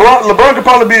 like LeBron could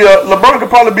probably be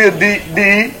a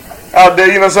D out there.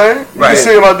 You know what I'm saying? You can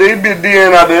see him out there. He'd be a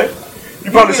DN out there. You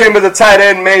probably see him as a tight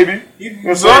end, maybe. He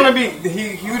would have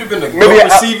been a good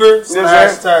receiver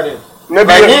 / tight end.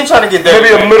 Maybe he ain't trying to get that.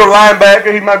 Maybe a middle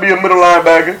linebacker. He might be a middle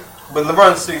linebacker. But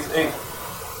LeBron's 6'8".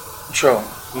 True.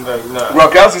 Like, nah.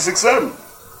 Gronkowski's 6'7".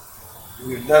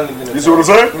 You see what I'm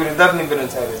saying? He would have definitely been a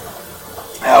tight end.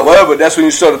 However, that's when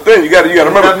you start to think. You got to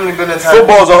remember,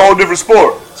 football's a whole different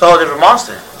sport. It's a whole different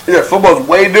monster. Yeah, football's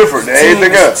way different than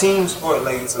anything else. It's a team sport.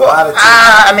 Like, it's a lot of teams.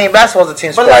 I mean, basketball's a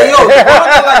team sport. But, like, yo,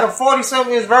 LeBron like a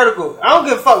 40-something inch vertical. I don't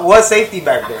give a fuck what safety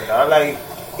back there, dog. Like,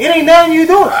 it ain't nothing you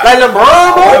doing. Like,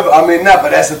 LeBron, bro. I mean,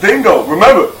 but that's the thing, though.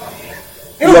 Remember,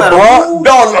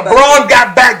 LeBron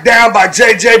got backed down by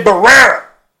J.J. Barrera.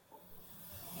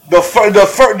 The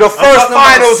first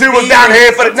finals, he was down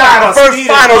here for the first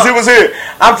finals, he was here.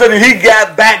 I'm telling you, he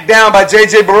got backed down by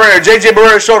J.J. Barrera. J.J.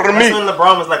 Barrera showed him to me. That's when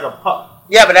LeBron was like a pup.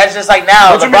 Yeah, but that's just like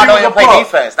now. LeBron don't even play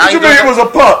defense. What you mean he was a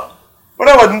pup? Well,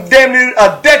 that was damn near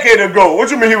a decade ago.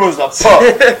 What you mean he was a pup?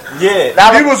 Yeah.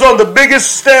 He was on the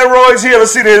biggest steroids he ever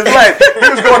seen in his life. He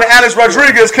was going to Alex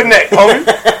Rodriguez Connect, homie.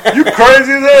 You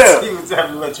crazy as hell. He was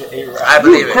having lunch with A-Rod. I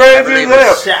believe it. Crazy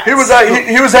as hell.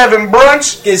 He was having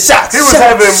brunch. Get shots. He was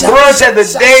having brunch at the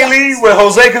Daily with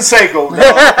Jose Canseco.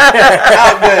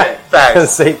 Out there.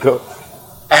 Canseco.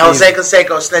 And Jose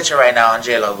Canseco snitching right now on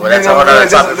J-Lo. But that's a whole other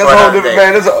topic. That's a whole different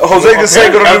man. Jose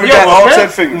Canseco don't even got all 10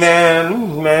 fingers.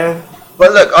 Man.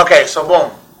 But look, okay, so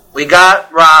boom. We got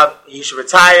Rob. He should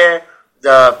retire.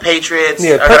 The Patriots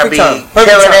are going to be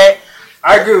killing it.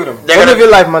 I agree with him. Live your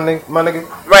life, my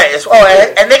nigga. Right.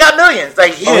 And they got millions.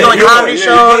 Like, he's doing comedy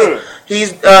shows.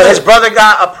 He's his brother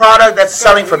got a product that's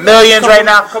selling for millions right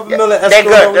now. They're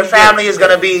good. Their family is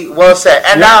gonna be well set.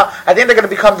 And now I think they're gonna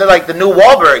become the new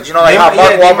Wahlbergs. You know, like how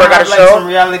Mark Wahlberg got a show. Some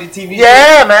reality TV.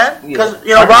 Yeah, man. Because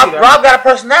Rob got a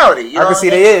personality. You know I can see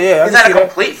that. Yeah. He's not a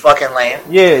complete fucking lame.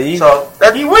 Yeah. He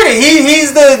with it.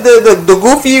 He's the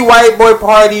goofy white boy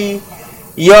party,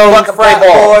 young frat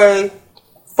boy.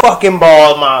 Fucking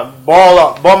ball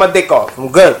my dick off. I'm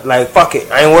good. Like fuck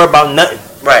it. I ain't worried about nothing.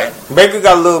 Right. Baker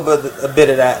got a bit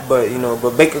of that, but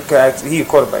Baker could actually, he's a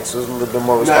quarterback, so it's a little bit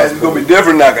more responsible. It's gonna be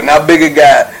different now. Now Baker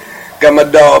got my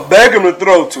dog Beckham to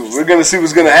throw to. We're gonna see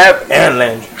what's gonna happen. And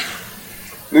Landry.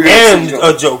 And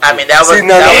a joke. I mean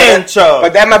and Chubb.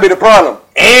 But that might be the problem.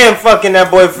 And fucking that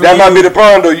boy from that might be the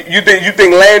problem though. You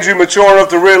think Landry mature enough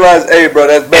to realize, hey bro,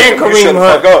 that's Beckham. You shut the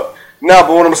fuck up. Nah,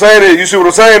 but what I'm saying is, you see what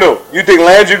I'm saying though? You think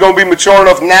Landry gonna be mature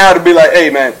enough now to be like, hey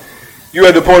man, you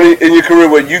at the point in your career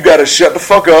where you got to shut the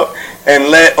fuck up and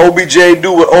let OBJ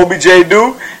do what OBJ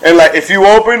do. And, like, if you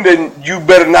open, then you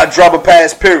better not drop a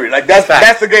pass, period. Like,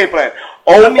 that's the game plan.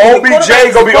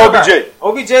 OBJ gonna be OBJ.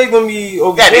 OBJ gonna be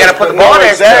OBJ. Yeah, they gotta put the ball there.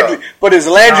 Exactly. But is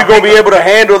Landry gonna be able to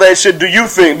handle that shit, do you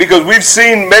think? Because we've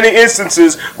seen many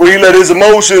instances where he let his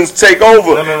emotions take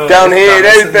over down here and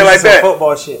everything like that.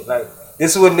 Football shit. Like,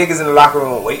 this is what niggas in the locker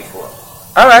room wait for.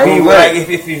 All right. Like, if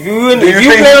you think he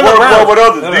worked well with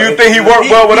others? Do you think he worked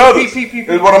well with others?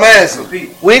 Is what I'm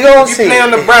asking. We gonna see. You play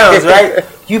on the Browns, right?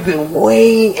 You've been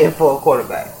waiting for a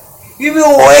quarterback. You've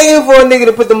been waiting for a nigga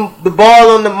to put the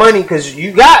ball on the money because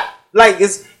you got, like,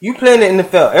 it's you playing in the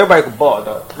NFL. Everybody can ball,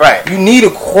 dog. Right. You need a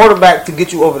quarterback to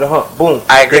get you over the hump. Boom.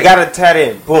 I agree. They got a tight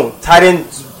end. Boom. Tight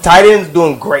end's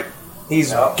doing great.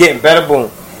 He's getting better.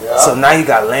 Boom. Yeah. So now you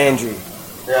got Landry.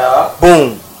 Yeah.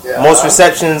 Boom. Yeah. Most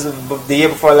receptions the year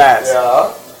before last.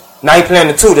 Yeah. Now you playing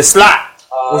the slot,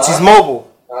 which is mobile.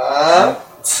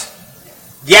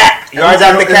 Yeah, yards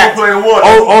after the catch. Who playing one?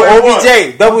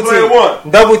 OBJ, double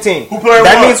team. Who playing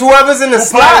that one? means whoever's in the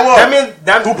slot. That means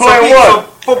who playing one?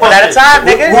 Football at a time,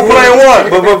 nigga. Who playing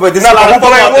one? But this is a lot of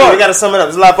football. We gotta sum it up.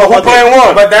 There's a lot of football. Who playing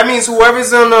one? But that means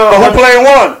whoever's on who playing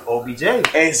one?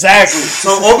 OBJ. Exactly.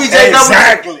 So OBJ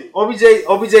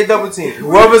double team.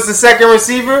 Whoever's the second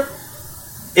receiver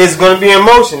is gonna be in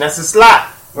motion. That's the slot.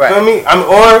 Right. Feel me?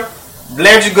 Or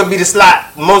Landry could be the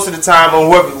slot most of the time, or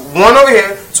whoever. One over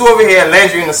here, two over here,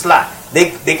 Landry in the slot. They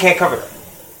can't cover that.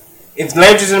 If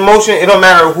Landry's in motion, it don't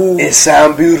matter who. It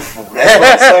sound beautiful. That's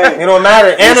what I'm saying. It don't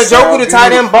matter. And the Joker, the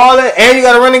tight end balling, and you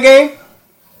got to run the game.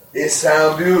 It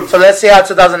sound beautiful. So let's see how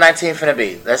 2019 finna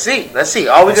be. Let's see.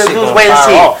 All we gotta do is wait and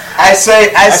see. I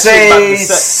say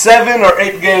 7 or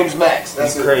 8 games max.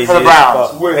 That's crazy for the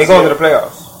Browns. They going to the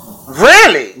playoffs.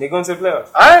 Really? They going to the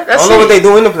playoffs. All right, I don't know what they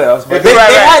do in the playoffs, but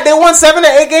they won 7 or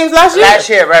 8 games last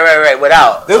year. Right.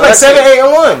 Without. They were like 7, 8,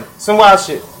 and 1. Some wild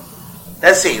shit.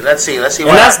 Let's see. And that's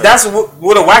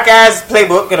with a whack ass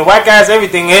playbook and a whack ass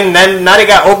everything. And then now they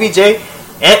got OBJ.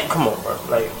 And come on, bro.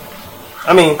 Like,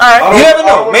 I mean, you never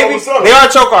know. Maybe they are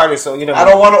choke artists, so you know. I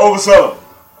don't want to oversell them.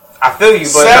 I feel you,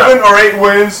 but 7 or 8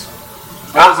 wins.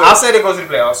 I'll say they go to the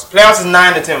playoffs. Playoffs is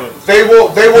 9 to 10 wins. They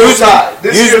won't tie.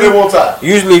 This year they won't tie.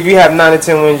 Usually, if you have 9 to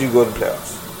 10 wins, you go to the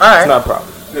playoffs. All right, it's not a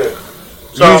problem. Yeah.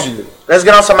 So, usually, let's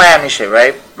get on some Miami shit.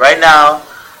 Right now,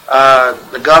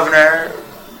 the governor,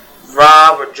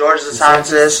 Rob or George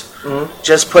DeSantis,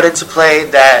 just put into play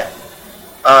that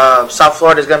South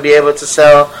Florida is going to be able to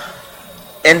sell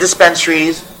in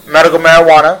dispensaries medical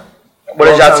marijuana. What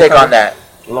is y'all take on that?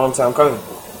 Long time coming.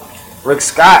 Rick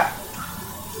Scott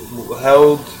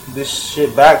held this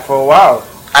shit back for a while.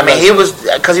 I mean, he was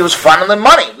funneling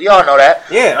money. We all know that.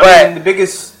 Yeah, I mean, the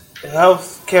biggest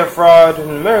health care fraud in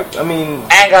America. I mean,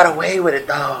 and got away with it,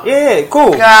 dog. Yeah,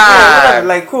 cool. God. Yeah, whatever.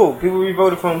 Like, cool. People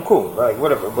re-voted for him, cool. Like,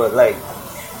 whatever. But like,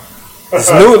 it's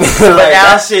new. Like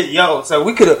that shit, yo. So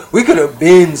we could have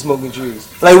been smoking trees.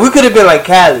 Like we could have been like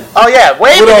Cali. Oh yeah,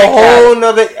 way with a whole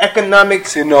nother economic.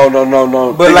 See, no.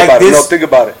 But think like about this, think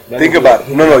about it. Think about it.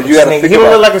 No, you gotta think about it. He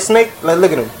don't look like a snake. Like,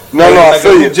 look at him. No, I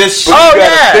feel you. Just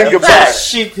think about it.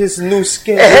 Sheep his new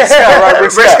skin.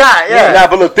 Rick Scott, yeah. Nah,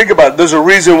 but look, think about it. There's a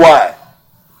reason why.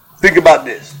 Think about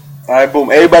this. All right, boom.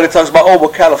 Everybody talks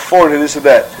about, California, this or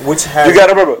that. Which has you got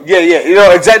to remember. Yeah. You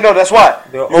know, exactly. No, that's why.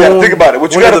 You got to think about it.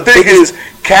 What you got to think is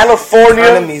California.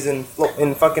 Economies in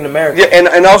fucking America. Yeah,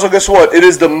 and also, guess what? It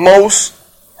is the most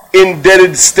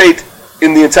indebted state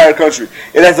in the entire country.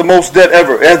 It has the most debt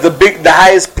ever. It has the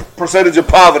highest percentage of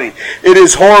poverty. It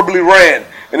is horribly ran.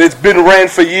 And it's been ran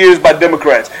for years by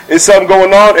Democrats. There's something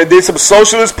going on, and there's some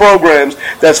socialist programs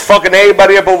that's fucking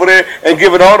everybody up over there and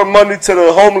giving all the money to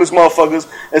the homeless motherfuckers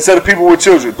instead of people with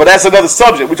children. But that's another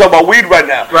subject. We're talking about weed right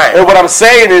now. Right. And what I'm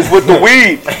saying is, with the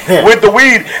weed,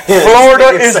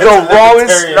 Florida is the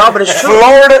rawest. No, but it's true.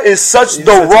 Florida is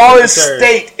the rawest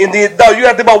state in the. Dog, you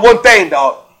have to think about one thing,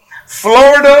 dog.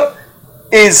 Florida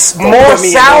is more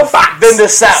south than the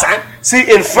South. See,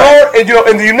 in Florida,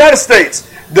 in the United States.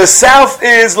 The South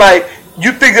is like,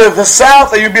 you think of the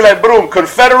South and you'd be like, boom,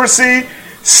 Confederacy,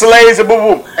 slaves, and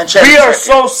boom. We are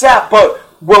so South, but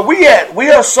where we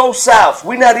are so South.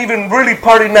 We're not even really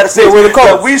part of the United States. We're the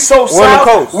coast. We so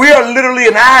South. We are literally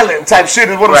an island type shit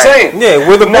is what I'm saying. Yeah,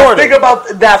 we're the border. Think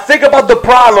about the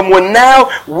problem when now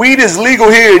weed is legal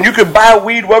here and you can buy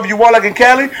weed wherever you want, like in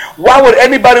Cali. Why would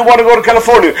anybody want to go to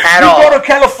California? Go to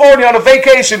California on a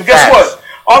vacation. Guess what?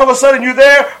 All of a sudden you're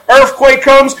there, earthquake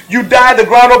comes, you die, the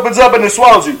ground opens up and it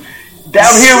swallows you.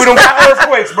 Down here we don't got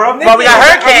earthquakes, bro. But we got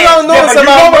hurricanes.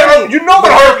 You know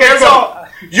what hurricanes are.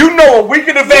 You know a week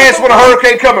in advance when a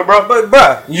hurricane coming, bro. But,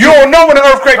 bro, you don't know when an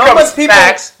earthquake coming.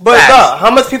 Facts. How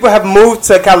much people have moved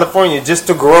to California just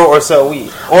to grow or sell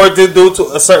weed? Or to do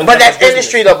to a certain But that's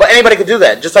industry, though. But anybody could do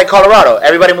that. Just like Colorado.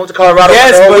 Everybody moved to Colorado.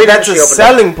 Yes, but that's a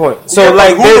selling point. So,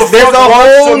 like, there's a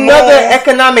whole nother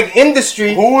economic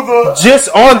industry just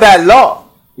on that law.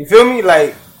 You feel me?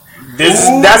 Like,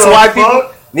 that's why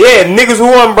people... Yeah, niggas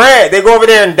who want bread, they go over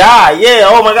there and die. Yeah,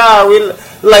 oh my God,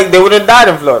 they would have died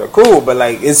in Florida. Cool, but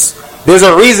like there's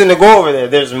a reason to go over there.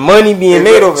 There's money being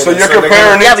made over there. So you're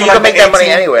comparing it to but you can make that money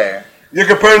anywhere. You're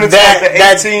comparing it to the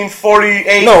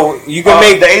 1848. No, you can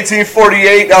make the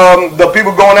 1848. The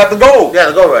people going after gold. Yeah,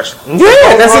 the gold rush.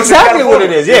 Yeah, that's exactly what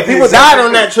it is. Yeah, people died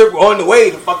on that trip on the way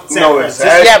to fucking San Francisco.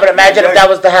 Yeah, but imagine if that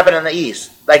was to happen in the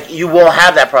East. Like you won't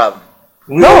have that problem.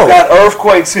 No, got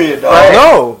earthquakes here, dog. Right.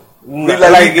 No.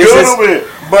 Like good over it.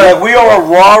 But we are a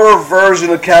rawer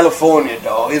version of California,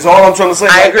 dog. Is all I'm trying to say.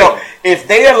 I agree. Dog, if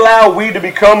they allow weed to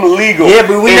become legal, yeah,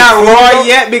 but we're not raw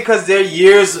yet because they're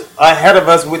years ahead of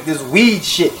us with this weed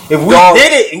shit. If we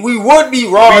did it, we would be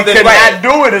raw. We cannot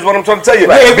do it. Is what I'm trying to tell you.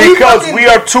 Right. Because we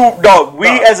are too dog. We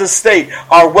as a state,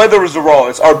 our weather is the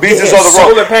rawest. Our beaches are the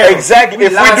rawest. Exactly.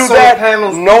 If we do that,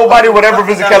 nobody would ever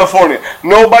visit California.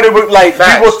 Nobody would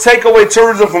we will take away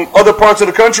tourism from other parts of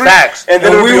the country. Facts. And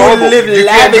then we would live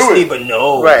lavishly, but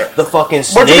no. Right. The fucking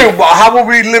What snake. do you mean? How would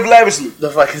we live lavishly? The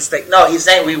fucking snake. No, he's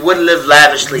saying we would live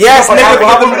lavishly. Yes, nigga,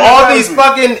 because all these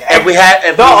fucking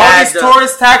all these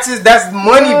tourist taxes, that's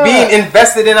money being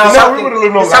invested in our fucking.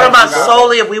 We're talking about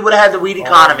solely if we would have had the weed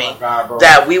economy,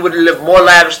 that we would live more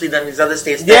lavishly than these other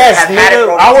states. Yes, nigga,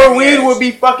 our weed would be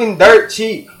fucking dirt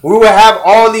cheap. We would have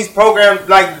all these programs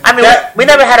like. I mean, we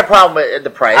never had a problem with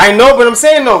the price. I know, but I'm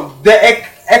saying though, the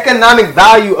economic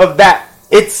value of that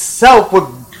itself would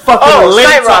fucking link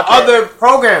to other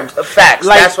programs. Facts.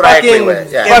 Like that's what I agree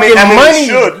with. Yeah. Fucking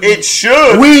money. It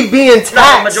should. We being taxed.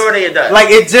 No, the majority it does. Like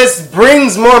it just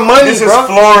brings more money. This is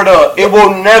Florida. It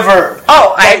will never.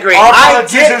 Oh, I agree. Our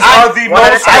politicians are the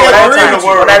most.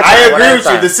 I agree with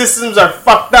you. The systems are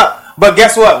fucked up. But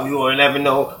guess what? We will never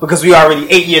know because we already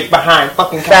 8 years behind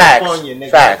fucking California,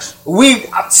 nigga. Facts.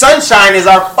 Sunshine is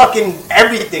our fucking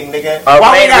everything, nigga.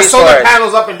 Why we got solar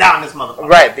panels up and down this motherfucker?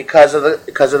 Right, because of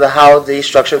how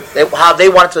they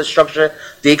wanted to structure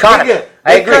the economy. Nigga,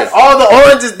 I agree. Cut all the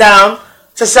oranges down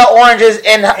to sell oranges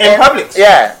in Publix.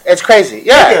 Yeah, it's crazy.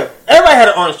 Yeah, nigga, everybody had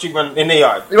an orange tree in their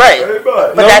yard. Right,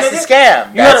 but that's the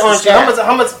scam. You had an orange tree.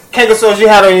 How much Kangaroo sauce you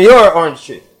had on your orange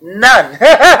tree? None. It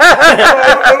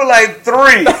was like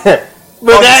 3.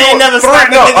 But that ain't never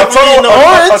stopped me a total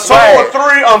of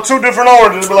 3 on 2 different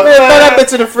oranges. Man, throw that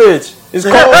bitch in the fridge. It's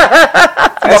cold.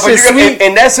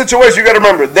 In that situation, you got to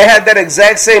remember, they had that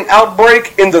exact same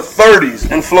outbreak in the 30s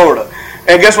in Florida.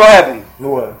 And guess what happened?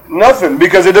 What? Nothing,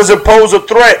 because it doesn't pose a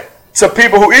threat to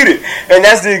people who eat it. And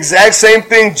that's the exact same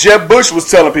thing Jeb Bush was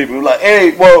telling people. Like,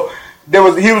 hey, well...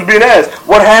 he was being asked,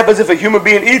 what happens if a human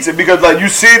being eats it? Because like you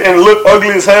see it and it look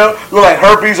ugly as hell, look like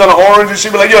herpes on an orange and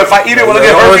shit. Be like, yo, if I eat it, will I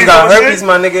get herpes? Herpes,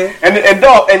 my nigga.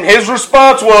 And his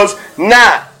response was,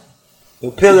 nah.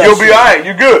 You'll be alright.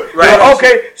 You're good. Right. Like,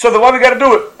 okay, so then why we got to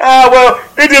do it? Well,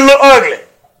 it didn't look ugly.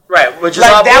 Right, which is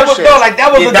like all that bullshit.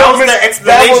 That was the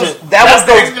explanation. That was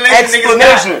the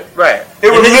explanation. Right.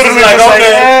 It was literally like,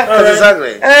 because it's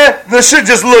ugly. The shit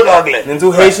just looked ugly. And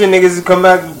 2 Haitian niggas come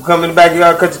in the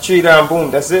backyard, cut the tree down,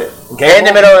 boom, that's it. Okay. In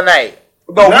the middle of the night.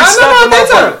 No, we stopped the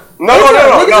motherfucker. No.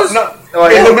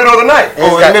 In the middle of the night.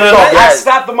 I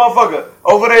stopped the motherfucker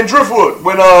over there in Driftwood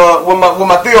when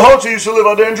my Theo Hochi used to live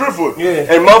out there in Driftwood.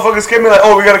 Yeah. And motherfuckers came in like,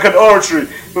 oh, we gotta cut the orange tree.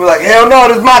 We were like, hell no,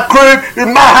 this is my crib, this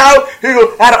is my house. He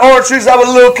goes, I had an orange tree since I was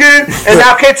a little kid, and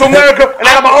now I came to America and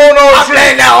I got my own orange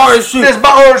tree. This is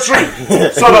my orange tree.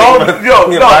 So the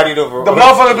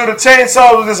motherfucker threw the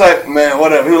chainsaw was just like, man,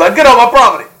 whatever. He was like, get off my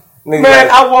property. Nigga, man,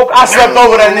 I slept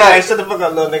over that night. Shut the fuck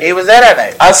up, little nigga. He was there that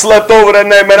night. I slept over that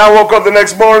night, man. I woke up the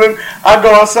next morning. I go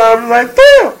outside and I'm like,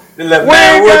 damn. We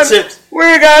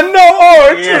ain't got no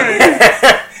orange tree.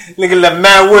 Nigga left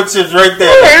mad wood chips right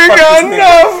there. We ain't got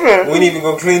nothing. We ain't even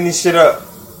gonna clean this shit up.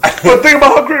 But think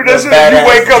about how creepy that shit is. You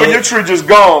wake up and your tree just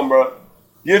gone, bro.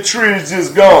 Your tree is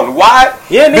just gone. Why?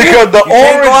 Yeah, nigga, because the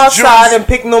orange go outside juice and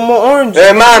pick no more oranges.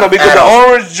 Because the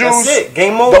orange juice, that's it.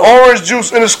 Game over. The orange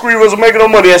juice industry was making no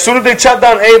money. As soon as they chopped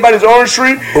down everybody's orange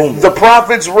tree, boom. The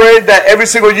profits read that every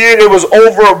single year it was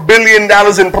over $1 billion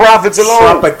in profits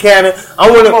alone.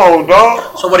 Come on,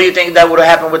 dog. So what do you think that would have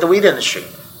happened with the weed industry?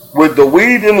 With the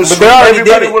weed industry,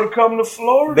 everybody would have come to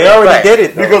Florida. They already did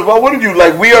it. Though. Because why wouldn't you?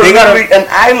 Like, we are literally an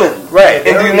island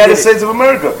in the United States of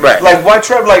America. Right. Like, why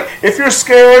travel? Like, if you're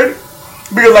scared,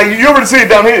 because, like, you already see it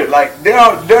down here. Like, there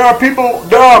are people,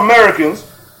 there are Americans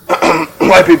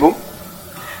white people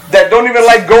that don't even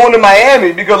like going to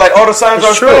Miami because like all the signs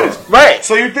are Spanish. Right.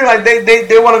 So you think like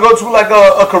they want to go to like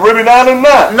a Caribbean island?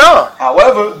 Nah. No.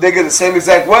 However, they get the same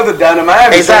exact weather down in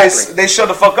Miami. Exactly. So they shut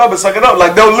the fuck up and suck it up.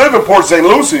 Like they'll live in Port St.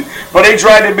 Lucie, but they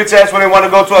drive their bitch ass when they want to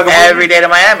go to like every day to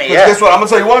Miami. Yeah. Guess what? I'm gonna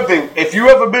tell you one thing. If you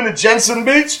ever been to Jensen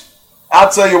Beach,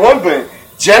 I'll tell you one thing.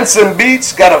 Jensen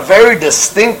Beach got a very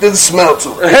distinctive smell to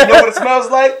it. You know what it smells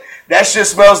like? That shit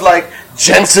smells like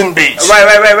Jensen Beach.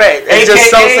 Right. It's just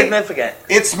so significant.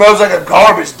 It smells like a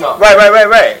garbage dump.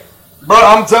 Right. Bro,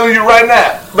 I'm telling you right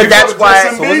now. But that's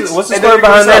why. So what's the story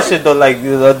behind that shit though? Like,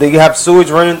 they have sewage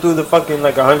running through the fucking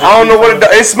like 100. I don't know what it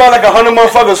does. It smells like 100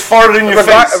 motherfuckers farted in your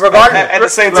face. Regardless, at the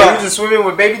same time. You just swimming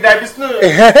with baby diapers. You know what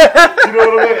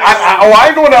I mean? I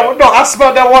ain't going that. No, I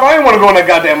smelled that water. I ain't want to go in that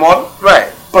goddamn water.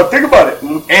 Right. But think about it,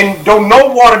 and don't no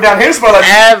water down here smell like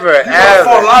ever.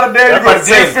 For a lot of days, you go to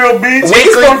Deerfield Beach.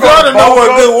 Weekly water, know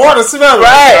what good water smells like.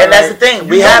 Right, and that's the thing.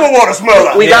 We have what water smell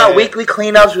like. We got weekly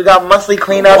cleanups. We got monthly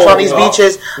cleanups on these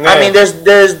beaches. I mean, there's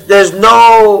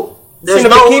no losing.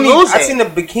 I seen the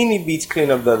Bikini Beach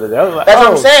cleanup the other day. I was like, that's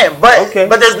what I'm saying.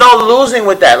 But there's no losing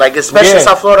with that. Like especially in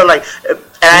South Florida, like.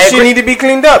 And shit need to be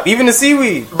cleaned up, even the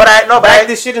seaweed. But I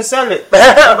this shit and sell it. but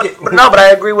I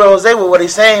agree with Jose with what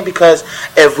he's saying, because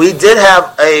if we did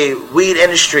have a weed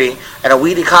industry and a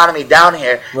weed economy down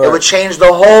here, it would change the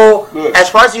whole. As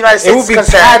far as the United States is concerned, it would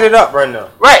be padded up right now.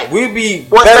 Right, we'd be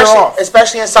better off,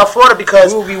 especially in South Florida,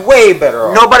 because we would be way better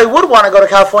off. Nobody would want to go to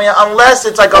California unless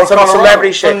it's like on some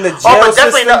celebrity shit. But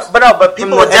definitely not. But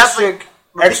people would definitely.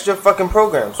 Extra fucking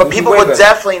programs. But people would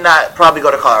definitely not probably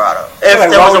go to Colorado if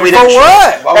there was a weed industry.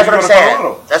 That's what I'm saying.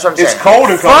 That's what I'm saying. It's cold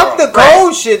in Colorado. Fuck the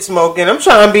cold shit smoking. I'm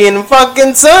trying to be in the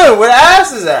fucking sun where the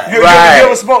ass is at. You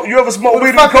ever smoke weed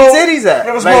in the Where cold? the titties at?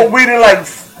 You ever smoke weed in like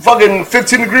fucking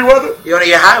 15-degree weather? You want to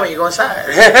get high when you go inside.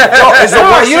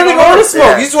 You don't even want to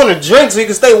smoke. You just want to drink so you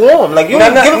can stay warm. Like you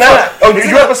don't give a fuck. Oh, did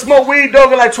you ever smoke weed,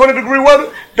 dog, in like 20-degree weather?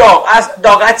 Dog,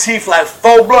 I teeth like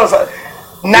 4 blunts.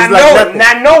 Not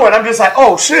knowing, I'm just like,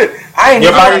 oh shit, I ain't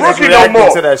even rookie no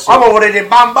more. I'm over there,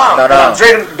 bam. No. I'm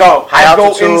drinking, dog. High I go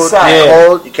altitude, inside.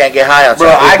 cold, you can't get high outside.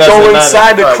 Bro, I go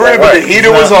inside the crib and the heater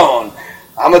was on.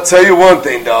 I'm gonna tell you one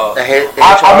thing, dog.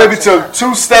 I maybe took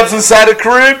 2 steps inside the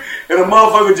crib and the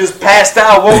motherfucker just passed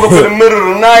out, woke up in the middle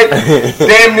of the night,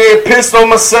 damn near pissed on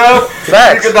myself.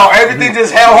 Because dog, everything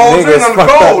just held holes in on the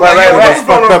cold. What's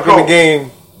going on in the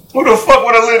game? Who the fuck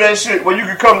would have lit that shit? Well, you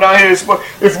could come down here and smoke.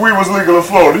 If we was legal in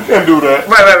Florida, you can't do that.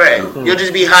 Right. You'll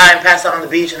just be high and pass out on the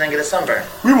beach and then get a sunburn.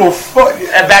 We will fuck you.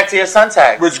 And back to your sun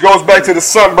tax. Which goes back to the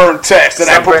sunburn tax that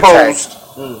I proposed.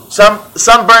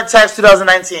 Sunburn tax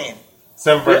 2019.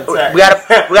 Sunburn tax. We gotta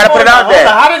put it out there.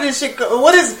 How did this shit go?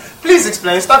 Please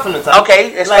explain. Start from the top.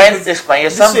 Okay, explain your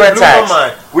sunburn tax.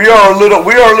 We are a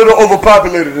little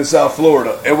overpopulated in South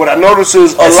Florida, and what I notice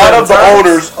is a lot of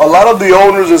the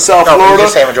owners in South Florida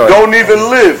don't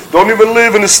even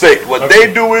live in the state. What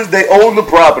they do is they own the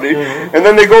property, and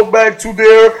then they go back to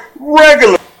their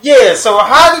regular. Yeah. So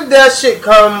how did that shit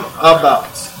come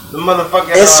about? The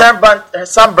motherfucking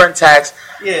sunburn tax.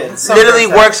 Yeah, literally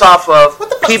works off of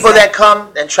people that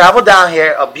come and travel down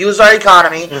here, abuse our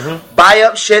economy, buy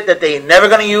up shit that they never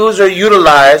going to use or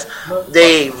utilize.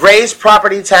 They raise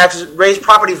property taxes, raise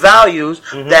property values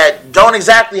that don't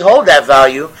exactly hold that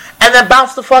value, and then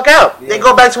bounce the fuck out. They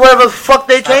go back to wherever the fuck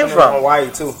they came from.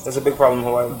 Hawaii too. That's a big problem in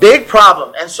Hawaii. Big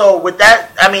problem. And so with that,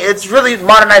 I mean, it's really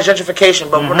modernized gentrification,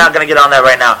 but we're not going to get on that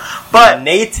right now. But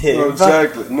native, no,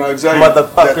 exactly,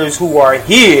 motherfuckers who are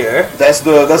here. That's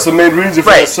the main reason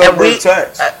for the sunburn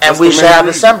tax. And we should have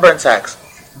the sunburn tax.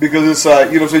 Because it's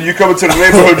like, so you come into the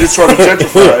neighborhood just trying to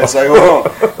gentrify. It's like, hold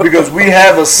on. Because we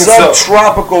have a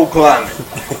subtropical climate.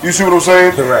 You see what I'm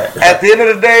saying? Right. At the end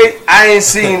of the day, I ain't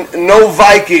seen no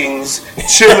Vikings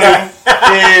chilling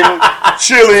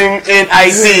in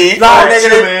ID or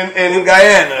chilling in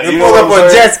Guyana. You pulled up on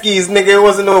jet skis, nigga. It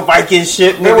wasn't no Viking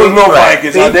shit. There was no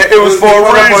Vikings out there. It was for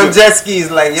a reason. On jet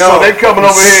skis, like, yo. So they coming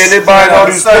over here and they buying all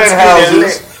these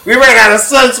penthouses. We ran out of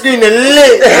sunscreen and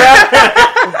lit.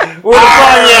 What the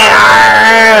fuck,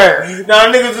 yeah? Now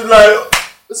niggas is like,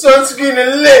 sunscreen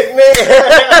and lit, nigga.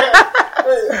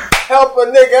 Help a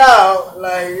nigga out.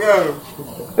 Like, yo,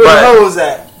 where the hose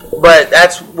at? But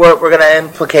that's what we're going to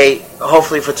implicate,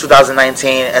 hopefully, for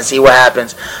 2019 and see what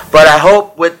happens. But I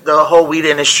hope with the whole weed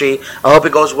industry, I hope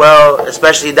it goes well,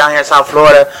 especially down here in South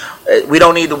Florida. We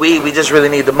don't need the weed. We just really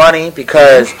need the money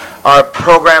because our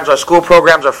school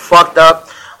programs are fucked up.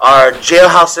 Our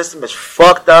jailhouse system is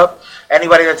fucked up.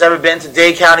 Anybody that's ever been to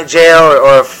Dade County Jail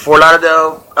or Fort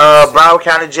Lauderdale, Broward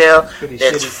County Jail,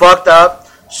 it's fucked up.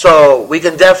 So we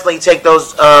can definitely take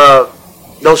those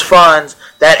funds,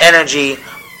 that energy,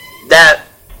 that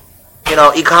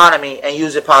economy and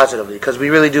use it positively, because we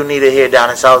really do need it here down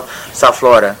in South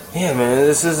Florida. Yeah, man,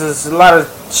 this is a lot of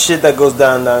shit that goes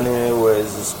down here where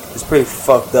it's pretty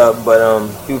fucked up, but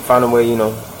people find a way,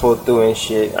 pull through and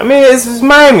shit. I mean, it's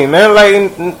Miami, man. Like,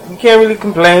 you can't really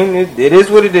complain. It is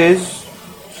what it is.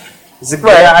 It's a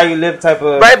good how you live type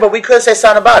of... Right, but we could say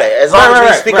something about it. As long as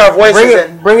we speak our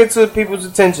voices. Bring it to people's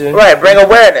attention. Right, bring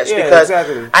awareness. Yeah, because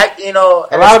exactly.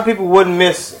 A lot of people wouldn't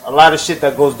miss a lot of shit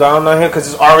that goes down here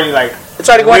because it's already like... It's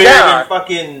already going down. And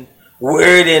fucking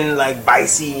weird and like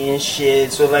vicey and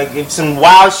shit. So like if some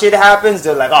wild shit happens,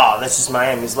 they're like, oh, that's just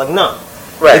Miami. It's like, no.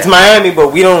 Right. It's Miami,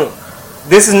 but we don't...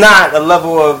 This is not a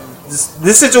level of...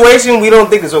 This situation we don't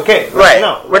think is okay. Right.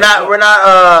 No. We're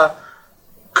not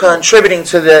contributing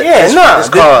to the this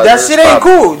cause. That shit ain't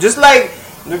cool. Just like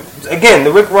again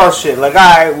the Rick Ross shit. Like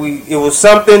it was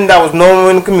something that was known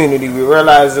in the community. We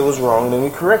realized it was wrong, and then we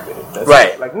corrected it. That's right.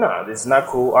 It. Like this is not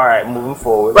cool. All right, moving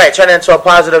forward. Right, turn it into a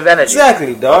positive energy.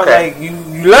 Exactly, dog. Okay. Like you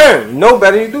learn. You know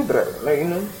better, you do better. Like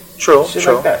True. Shit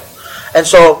True. Like that. And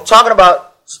so talking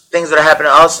about things that are happening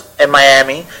to us in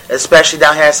Miami, especially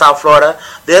down here in South Florida.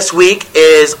 This week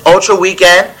is Ultra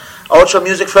Weekend. Ultra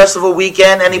Music Festival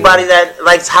weekend. Anybody that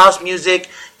likes house music,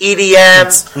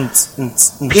 EDM,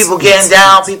 people getting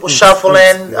down, people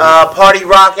shuffling, party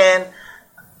rocking.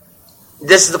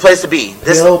 This is the place to be.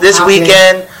 This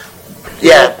weekend,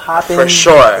 for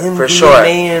sure.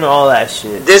 And all that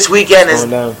shit. This weekend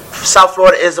South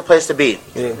Florida is the place to be.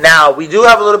 Yeah. Now we do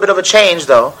have a little bit of a change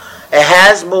though. It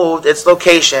has moved its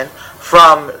location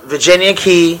from Virginia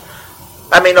Key.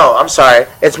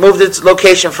 It's moved its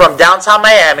location from downtown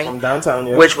Miami,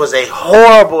 which was a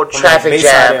horrible traffic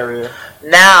jam, area.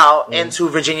 Now into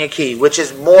Virginia Key, which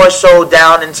is more so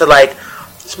down into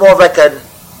it's more of like an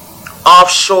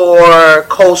offshore,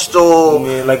 coastal,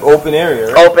 like open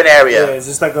area. Right? Open area. Yeah, it's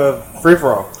just like a free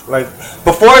for all. Like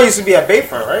before, it used to be at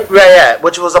Bayfront, right? Right, yeah.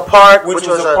 Which was a park. Which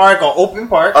was a park, an open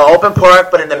park. An open park,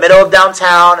 but in the middle of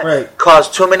downtown. Right.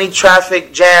 Caused too many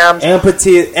traffic jams.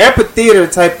 Amphitheater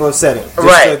type of setting. Just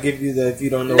right. To give you if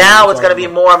you don't know. Now it's going to be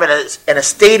more of in a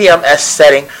stadium-esque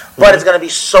setting, but it's going to be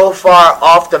so far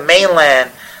off the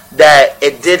mainland that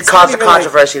it did cause a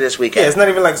controversy this weekend. Yeah, it's not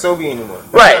even like Sobe anymore.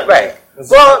 Right.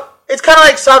 Well, it's kind of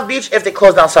like South Beach if they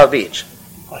close down South Beach.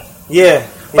 Yeah.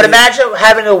 But imagine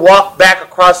having to walk back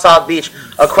across South Beach,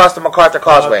 across the MacArthur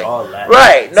Causeway.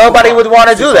 Right. Nobody would want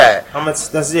to do that. How much?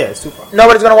 It's too far.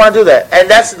 Nobody's going to want to do that. And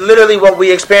that's literally what we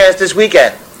experienced this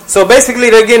weekend. So basically,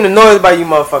 they're getting annoyed by you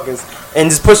motherfuckers and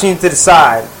just pushing you to the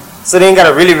side. So they ain't got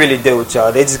to really deal with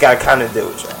y'all. They just got to kind of deal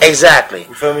with y'all. Exactly.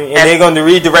 You feel me? And they're going to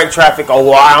redirect traffic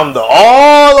around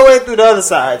all the way through the other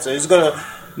side. So it's going to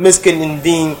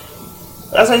misconvene.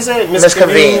 That's how you say it?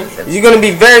 Misconvene. You're going to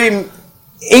be very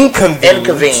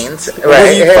inconvenienced. Right.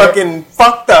 When you fucking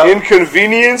fucked up.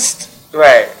 Inconvenienced?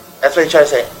 Right. That's what you're trying to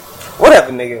say.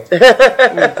 Whatever, nigga.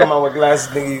 You come out with glasses,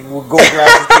 nigga. With gold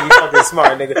glasses, nigga. You fucking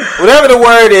smart, nigga. Whatever the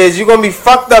word is, you're going to be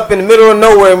fucked up in the middle of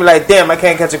nowhere and be like, damn, I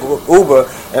can't catch an Uber.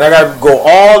 And I got to go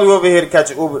all the way over here to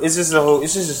catch an Uber. It's just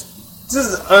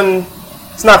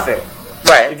it's not fair.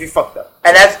 Right. If you fucked up.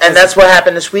 And that's what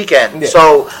happened this weekend. Yeah.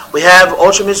 So we have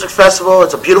Ultra Music Festival.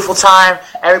 It's a beautiful time.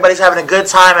 Everybody's having a good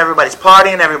time. Everybody's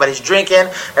partying. Everybody's drinking.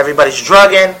 Everybody's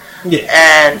drugging.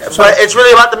 Yeah. But it's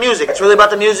really about the music. It's really about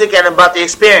the music and about the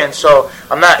experience. So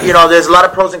I'm not, there's a lot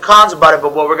of pros and cons about it.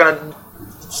 But what we're gonna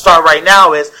start right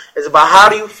now is about how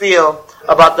do you feel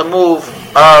about the move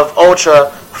of Ultra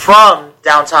from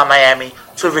downtown Miami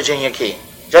to Virginia Key?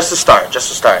 Just to start.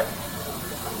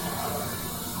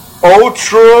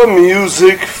 Ultra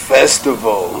Music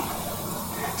Festival.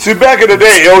 See, back in the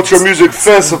day, Ultra Music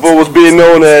Festival was being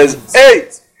known as, hey,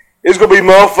 it's gonna be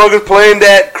motherfuckers playing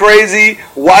that crazy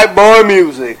white boy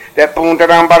music. That boom da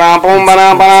dum ba dum boom ba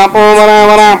dum ba dum boom ba dum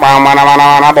ba dum boom ba dum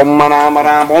boom ba dum ba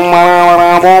dum boom ba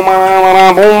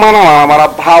dum boom ba dum boom ba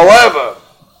dum. However,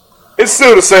 it's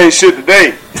still the same shit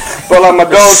today. But like my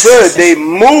dog said, they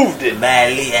moved it.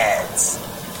 Madly ads.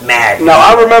 Now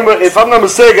I remember, if I'm not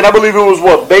mistaken, I believe it was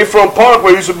Bayfront Park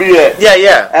where it used to be at.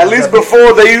 Yeah. At least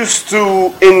before they used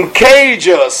to encage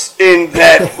us in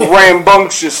that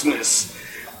rambunctiousness.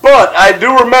 But I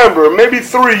do remember, maybe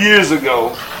 3 years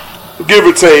ago, give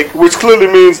or take, which clearly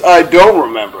means I don't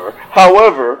remember.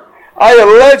 However, I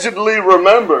allegedly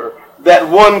remember that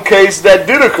one case that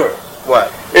did occur.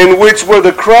 What? In which where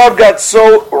the crowd got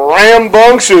so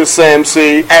rambunctious,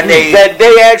 MC, that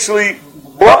they actually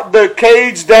brought the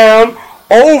cage down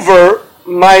over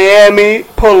Miami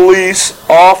police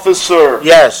officer.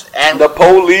 Yes, and the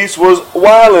police was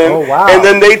wilding. Oh, wow. And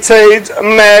then they tased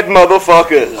mad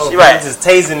motherfuckers. Oh, right. Just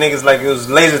tasing niggas like it was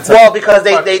laser time. Well, because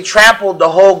they trampled the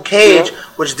whole cage,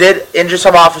 which did injure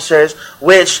some officers,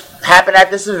 which happened at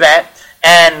this event,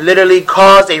 and literally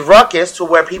caused a ruckus to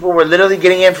where people were literally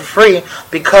getting in for free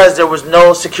because there was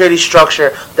no security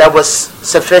structure that was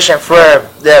sufficient for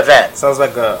the event. Sounds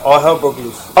like all hell broke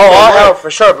loose. Oh, all hell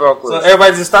for sure broke loose. So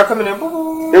everybody just start coming in.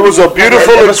 It was a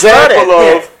beautiful example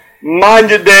of mind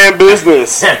your damn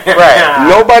business. Right.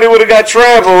 Nobody would have got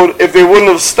trampled if they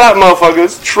wouldn't have stopped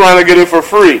motherfuckers trying to get in for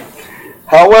free.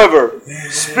 However,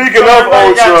 speaking of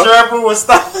Ultra,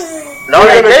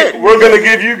 we're gonna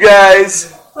give you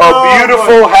guys a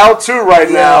beautiful how-to right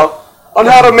now on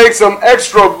how to make some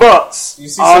extra bucks. You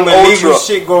see some illegal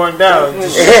shit going down.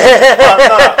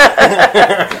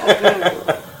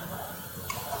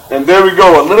 And there we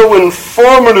go, a little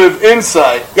informative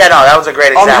insight. Yeah, no, that was a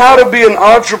great example. On how to be an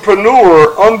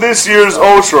entrepreneur on this year's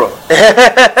Ultra.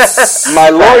 My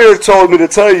lawyer told me to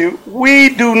tell you,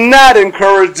 we do not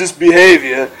encourage this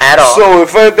behavior. At all. So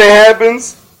if anything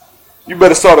happens, you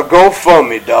better start a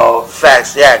GoFundMe, dog.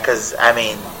 Facts, yeah, because, I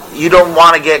mean, you don't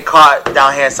want to get caught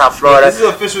down here in South Florida. This is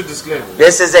an official disclaimer.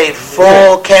 This is a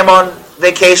full came on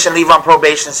vacation, leave on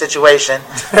probation situation.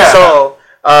 So,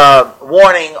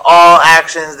 warning, all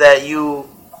actions that you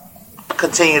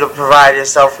continue to provide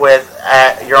yourself with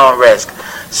at your own risk.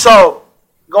 So,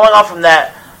 going on from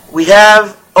that, we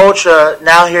have Ultra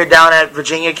now here down at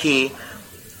Virginia Key.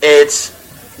 It's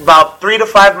about 3 to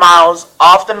 5 miles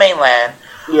off the mainland.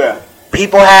 Yeah.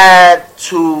 People had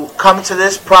to come to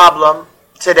this problem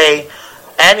today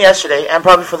and yesterday, and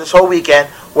probably for this whole weekend,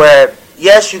 where,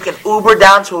 yes, you can Uber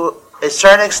down to a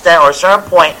certain extent or a certain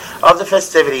point of the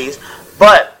festivities,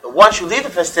 but once you leave the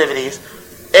festivities,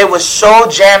 it was so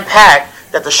jam-packed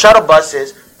that the shuttle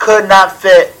buses could not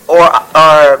fit or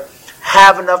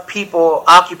have enough people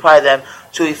occupy them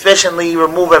to efficiently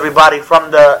remove everybody from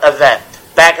the event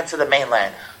back into the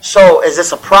mainland. So is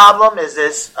this a problem? Is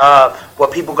this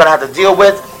what people are going to have to deal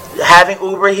with, having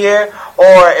Uber here?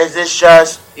 Or is this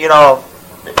just,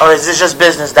 or is this just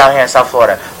business down here in South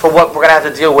Florida for what we're going to have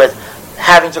to deal with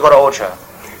having to go to Ultra?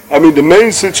 I mean, the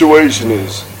main situation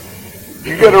is,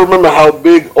 you got to remember how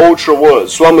big Ultra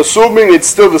was. So I'm assuming it's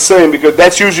still the same because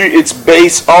that's usually its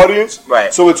base audience.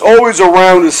 Right. So it's always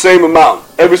around the same amount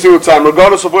every single time,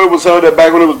 regardless of where it was held at,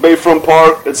 back when it was Bayfront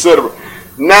Park, etc.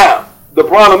 Now, the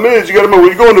problem is, you got to remember,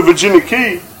 when you go into Virginia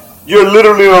Key, you're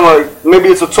literally on maybe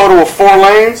it's a total of 4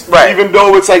 lanes, right, even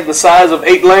though it's like the size of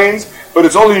 8 lanes, but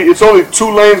it's only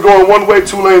 2 lanes going one way,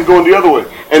 2 lanes going the other way.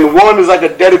 And one is like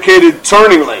a dedicated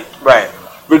turning lane. Right.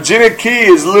 Virginia Key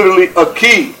is literally a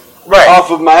key. Right. Off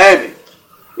of Miami. You know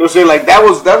what I'm saying? Like that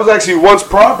was actually once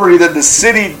property that the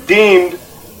city deemed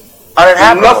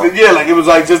uninhabitable. Nothing. Yeah, like it was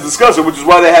like just disgusting, which is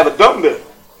why they have a dump there.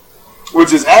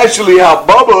 Which is actually how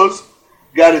Bubba's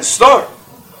got its start.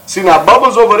 See, now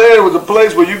Bubba's over there was a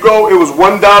place where you go, it was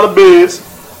 $1 biz,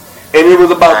 and it was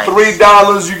about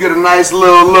 $3. You get a nice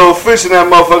little fish in that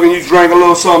motherfucker, and you drank a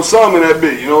little something in that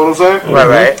bit. You know what I'm saying?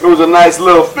 Right. It was a nice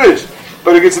little fish.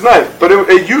 But it gets a night. But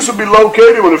it used to be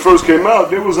located when it first came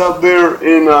out. It was out there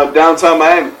in downtown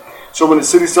Miami. So when the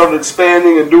city started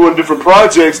expanding and doing different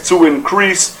projects to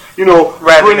increase,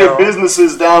 bringing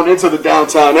businesses down into the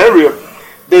downtown area,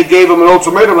 they gave him an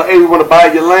ultimatum like, hey, we want to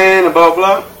buy your land and blah,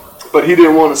 blah. But he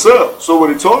didn't want to sell. So what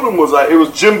he told him was it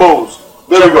was Jimbo's.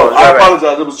 There we go. I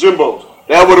apologize. It was Jimbo's.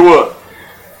 That's what it was.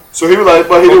 So he was like,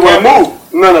 but he didn't want to move.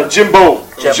 No, Jimbo.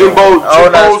 Jimbo's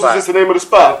is just the name of the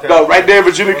spot. Okay. No, right there in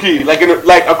Virginia Key. Like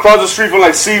across the street from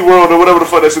like SeaWorld or whatever the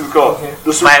fuck that shit is called. Okay.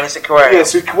 The Miami Seaquarium. Yeah,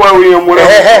 Seaquarium,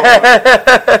 whatever.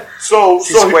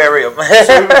 Seaquarium.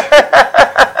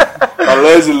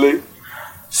 Allegedly.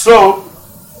 So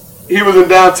he was in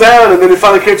downtown, and then he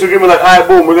finally came to him like, all right,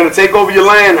 boom, we're going to take over your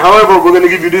land. However, we're going to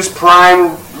give you this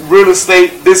prime real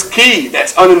estate, this key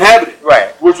that's uninhabited.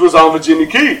 Right. Which was on Virginia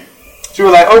Key. She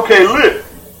was like, okay, lit.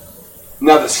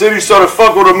 Now the city started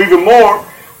fucking with him even more.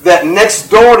 That next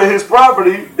door to his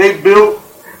property, they built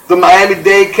the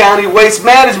Miami-Dade County Waste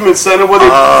Management Center where they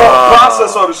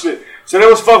process all the shit. So they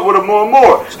was fucking with him more and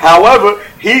more. However,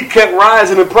 he kept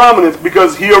rising in prominence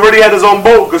because he already had his own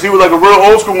boat because he was like a real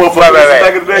old school motherfucker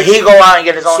back in the day. He go out and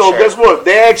get his own shit. So guess what?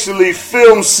 They actually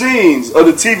filmed scenes of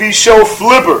the TV show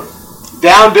Flipper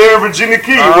down there in Virginia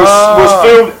Key. Was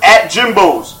filmed at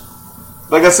Jimbo's.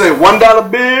 Like I said,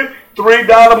 $1 beer, $3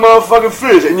 motherfucking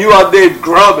fish, and you out there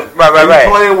grubbing. Right.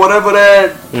 Playing whatever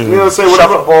that, you know what I'm saying,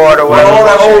 whatever. Shuffleboard or whatever. All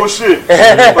that old shit.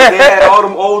 But they had all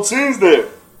them old scenes there.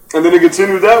 And then it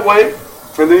continued that way.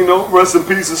 And then, rest in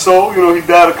peace his soul. He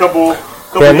died a couple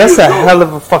Yeah, that's a hell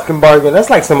of a fucking bargain. That's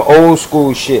like some old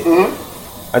school shit.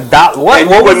 $1. What? And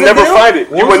you would never find it.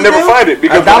 You would never find it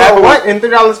because $1 what and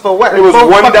 $3 for what? It was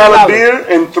 $1 beer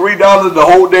and $3 the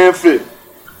whole damn fit.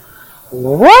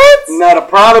 What? Now the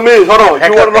problem is, hold on.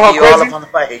 You want to know how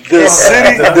crazy?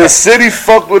 The city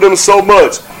fucked with them so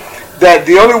much that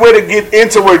the only way to get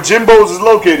into where Jimbo's is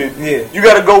located, you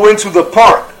got to go into the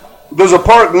park. There's a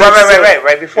park next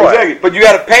right before. Exactly. But you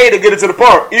got to pay to get into the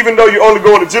park, even though you're only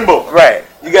going to Jimbo. Right.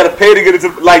 You got to pay to get into.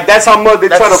 Like that's how much they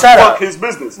try to fuck his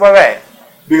business. Right.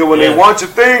 Because when they want your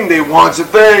thing, they want your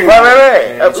thing.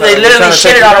 Right. They literally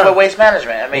shit it out with waste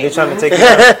management. I mean, they're trying to take it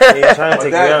out. They're trying to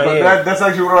take it out. That's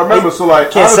actually what I remember. So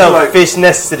like, can't sell fish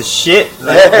next to the shit. And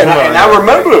I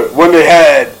remember when they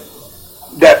had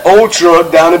that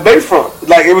Ultra down in Bayfront.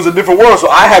 Like it was a different world. So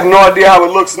I have no idea how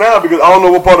it looks now because I don't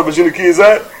know what part of Virginia Key is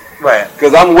at. Right.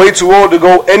 Because I'm way too old to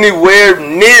go anywhere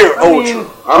near Ultra.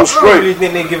 I'm straight. I really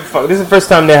think they give a fuck. This is the first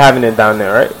time they're having it down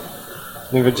there, right?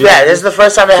 Yeah, this is the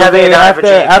first time they're having it down in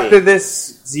Virginia. After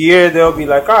this year, they'll be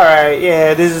like, all right,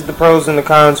 yeah, this is the pros and the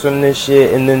cons from this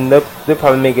shit, and then they'll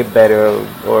probably make it better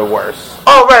or worse.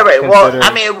 Oh, right. Well,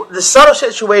 I mean, the subtle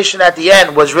situation at the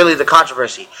end was really the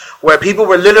controversy, where people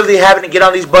were literally having to get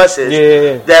on these buses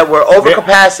that were over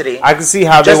capacity. I can see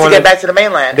how just to get back to the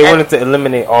mainland. They wanted to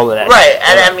eliminate all of that. Right,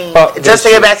 and I mean, just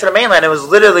to get back to the mainland, it was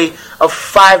literally a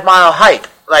 5-mile hike.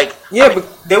 Like,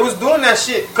 but they was doing that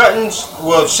shit,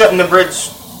 shutting the bridge,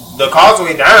 the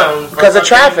causeway down because of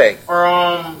traffic for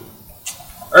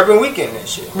Urban Weekend and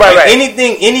shit. Right. Any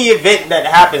event that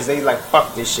happens, they like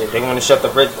fuck this shit. They want to shut the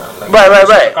bridge down. Like, right.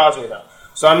 Shut the causeway down.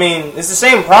 So I mean, it's the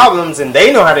same problems, and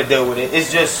they know how to deal with it. It's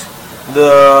just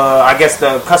the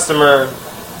customer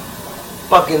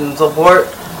fucking support.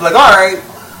 Like, all right,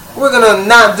 we're gonna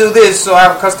not do this, so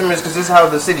our customers, because this is how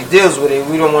the city deals with it.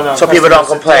 We don't want to. So people don't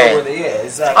complain. Yeah,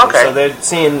 exactly. Okay. So they're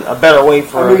seeing a better way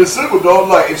for. I mean, it's simple, though.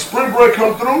 Like if spring break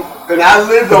come through, and I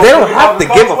lived on, they don't have to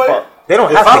give a fuck. They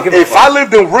don't have to give a fuck. If I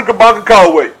lived in Rickenbacker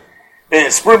Causeway,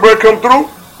 and spring break come through,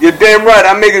 you're damn right.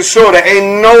 I'm making sure that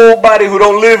ain't nobody who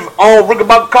don't live on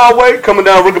Rickenbacker Causeway coming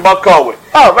down Rickenbacker Causeway.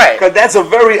 Oh, right. Because that's a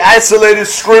very isolated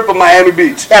strip of Miami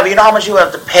Beach. Yeah, but you know how much you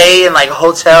have to pay in like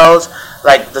hotels,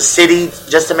 like the city,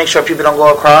 just to make sure people don't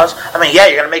go across? I mean, yeah,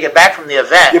 you're going to make it back from the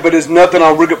event. Yeah, but there's nothing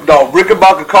on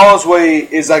Rickenbacker Causeway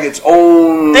is like its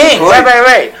own thing.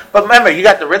 Right. But remember, you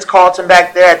got the Ritz-Carlton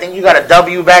back there. I think you got a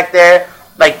W back there.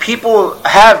 Like, people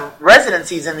have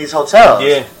residencies in these hotels.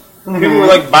 Yeah. People were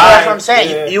like, buy. That's what I'm saying.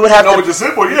 Yeah. You would have to. No, it's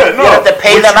simple. Yeah, no. You have to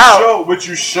pay them out.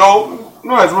 You show.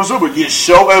 No, it's real simple. You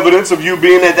show evidence of you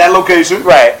being at that location.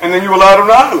 Right. And then you allow them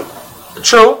to island.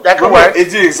 True, that could work.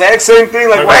 It's the exact same thing.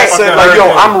 Like what I said, like,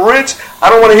 yo, I'm rich. I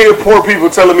don't want to hear poor people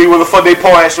telling me where the fuck they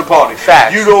party at your party.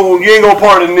 Facts. You ain't gonna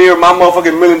party near my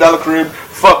motherfucking $1 million crib.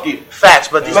 Fuck you. Facts,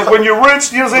 but these like when you're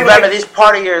rich, you say remember these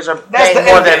partiers are paying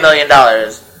more than $1 million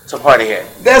to party here.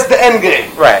 That's the end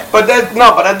game, right? But that's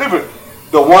different.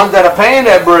 The ones that are paying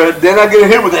that bread, they're not getting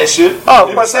hit with that shit. Oh,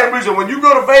 for the same reason. When you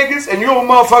go to Vegas and you're a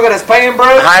motherfucker that's paying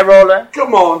bread, high roller.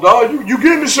 Come on, dog. You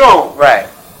getting the show, right?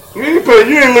 You ain't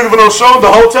looking for no show.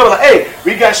 The hotel like, hey,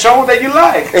 we got shows that you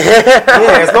like.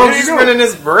 Yeah, as long as you're spending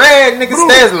this bread, nigga,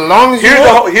 stay as long as you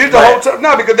want. Here's the hotel.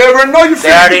 No, because they already know you.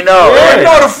 They already know. They already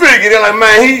know the figure. They're like,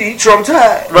 man, he Trump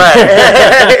tight.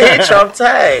 Right. He Trump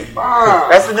tight.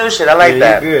 That's the new shit. I like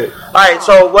that. Good. All right.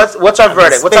 So what's our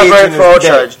verdict? What's our verdict for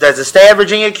Ultra? Does it stay at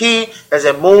Virginia Key? Does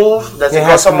it move? Does it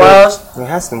go somewhere else? It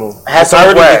has to move.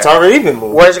 It's already been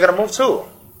moved. Where is it gonna move to?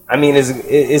 I mean,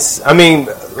 it's. I mean,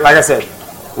 like I said.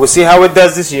 We'll see how it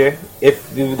does this year.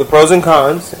 If the pros and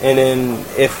cons, and then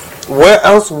where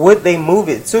else would they move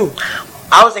it to?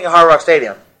 I was thinking Hard Rock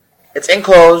Stadium. It's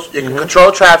enclosed. You can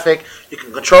control traffic. You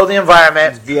can control the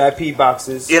environment. VIP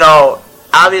boxes. You know,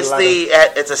 obviously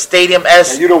it's a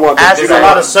stadium-esque. You don't want there's a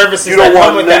lot of services. You don't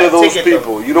want none of those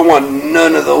people. You don't want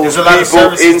none of those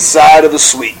people inside of the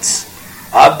suites.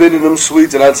 I've been in them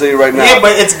suites, and I'll tell you right now. Yeah,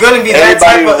 but it's going to be that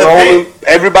type of event.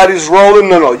 Everybody's rolling.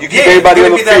 No. You keep everybody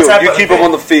on the field. You keep them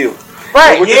on the field.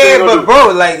 Right. But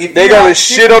bro, like if they gonna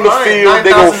shit on the field,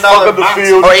 they gonna fuck up the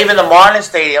field. Or even the Marlin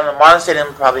Stadium. The Marlin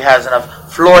Stadium probably has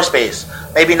enough floor space.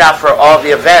 Maybe not for all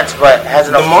the events, but has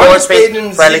enough floor space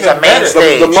for at least a main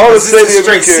stage. The Marlin Stadium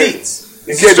straight seats.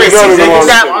 You can't do none of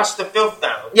them. Wash the filth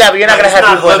down. Yeah, but you're not gonna have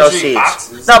people in those seats.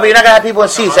 Boxes. No, but you're not gonna have people in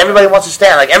seats. Everybody wants to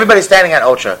stand. Like everybody's standing at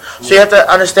Ultra, so you have to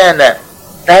understand that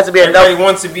there has to be everybody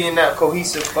wants to be in that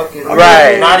cohesive fucking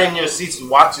right. Not in your seats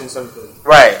watching something.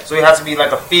 Right. So it has to be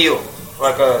like a field,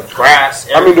 like a grass.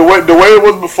 I mean, the way it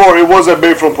was before, it was at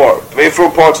Bayfront Park.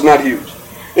 Bayfront Park's not huge.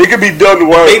 It could be done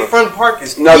wherever. Bayfront Park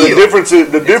is now the difference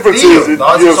is you know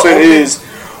what I'm saying is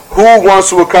who wants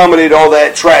to accommodate all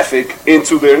that traffic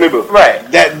into their neighborhood?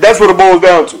 Right. That's what it boils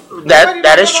down to.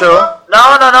 That is true.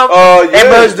 No.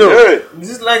 Neighborhoods do. Yeah.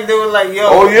 Just like they were like, yo,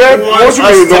 oh yeah, we want us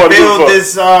to build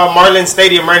this Marlin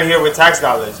Stadium right here with tax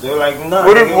dollars. They were like, no,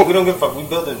 we don't give a fuck. We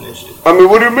building this shit. I mean,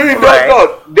 what do you mean? Right.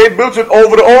 No, they built it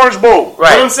over the Orange Bowl.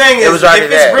 Right. What I'm saying is, if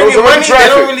it's bringing money, they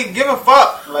don't really give a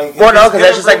fuck. Like, well, no, because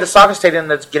that's just like the soccer stadium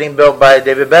that's getting built by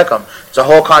David Beckham. It's a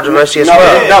whole controversy as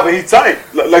well. No, but he's tight.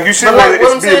 Like you see,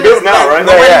 it's being built now, right?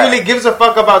 Nobody really gives a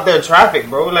fuck about their traffic,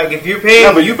 bro. Like if you're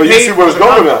paying, but you see where it's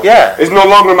going now. Yeah, it's no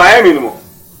longer Miami anymore.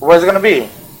 Where's it gonna be?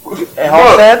 In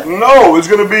Homestead? No, it's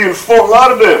gonna be in Fort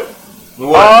Lauderdale.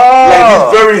 What? Like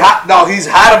he's very hot. No, he's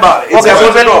hot about it. Okay,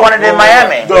 so then you wanted it in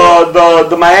Miami.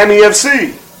 The Miami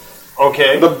FC.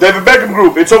 Okay. The David Beckham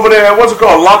group. It's over there at what's it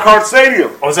called? Lockhart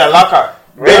Stadium. Oh, is that Lockhart?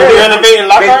 They're renovating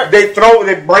Lockhart? They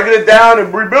breaking it down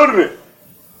and rebuilding it.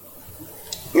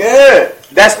 Yeah.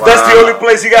 That's the only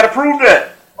place he got to prove that.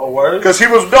 Oh, word? Because he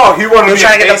was dog. He wanted to be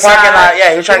trying to get the parking lot.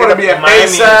 Yeah, he was trying to be at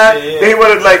Bayside. Then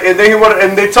he wanted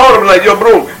and they told him like, yo,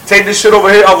 bro, take this shit over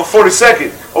here off of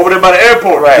 42nd, over there by the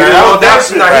airport. Right. He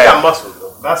got muscle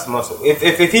though. That's muscle.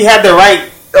 If he had the right,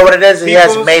 what it is, he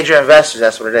has major investors.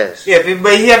 That's what it is. Yeah,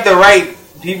 but he had the right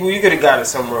people. You could have got it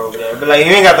somewhere over there. But like,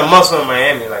 you ain't got the muscle in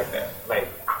Miami like that. Like,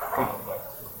 come on.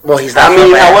 Well, he's not.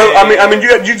 I mean,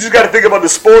 you just got to think about the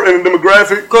sport and the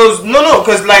demographic. Because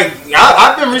like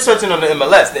I've been researching on the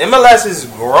MLS. The MLS is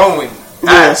growing.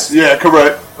 Yes, yeah,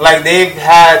 correct. Like they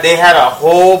had a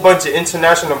whole bunch of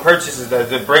international purchases that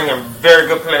they're bringing very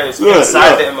good players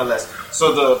inside the MLS.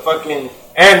 So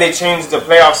and they changed the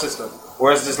playoff system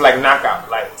where it's just like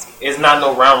knockout. Like it's not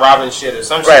no round robin shit or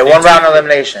some shit. Right, one round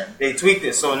elimination. They tweaked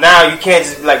it, so now you can't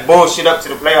just like bullshit up to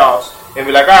the playoffs. And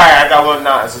be like, all right, I got one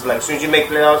now. It's just like, as soon as you make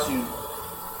playoffs,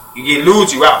 you get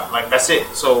lose, you out. Like, that's it.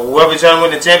 So, whoever trying to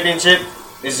win the championship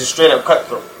is just straight up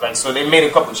cutthroat. Like, so they made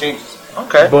a couple changes.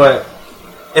 Okay. But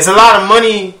it's a lot of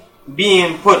money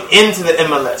being put into the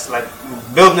MLS. Like,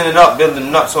 building it up.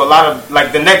 So, a lot of,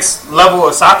 like, the next level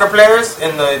of soccer players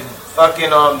in the fucking,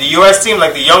 the U.S. team,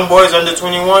 like the young boys under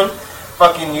 21,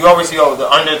 you always see, the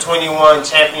under 21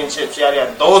 championships, yada,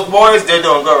 yada. Those boys, they're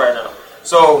doing good right now.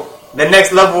 So, the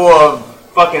next level of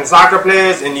fucking soccer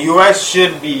players in the U.S.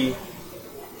 should be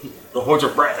don't hold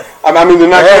your breath. I mean, they're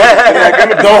not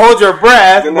gonna be. Don't hold your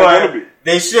breath, they're not gonna be.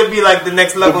 They should be like the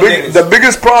next level niggas. The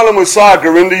biggest problem with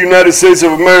soccer in the United States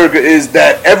of America is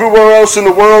that everywhere else in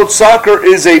the world, soccer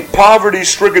is a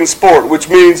poverty-stricken sport, which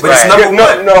means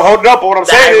hold up. What I'm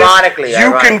saying is,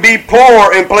 you can be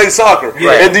poor and play soccer.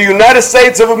 Yeah. In the United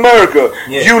States of America,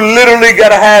 you literally got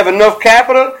to have enough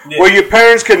capital where your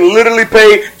parents can literally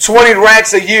pay 20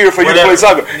 racks a year for you to play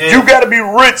soccer. Yeah. You got to be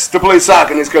rich to play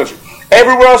soccer in this country.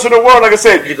 Everywhere else in the world, like I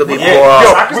said, you could be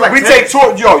we take two.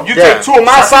 Take two of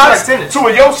my sides, two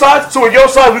of your sides.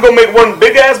 We gonna make one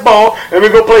big ass ball, and we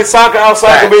gonna play soccer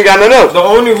outside because we ain't got nothing else. The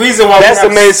only reason why that's the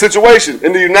main situation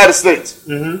in the United States.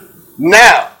 Mm-hmm.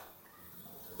 Now,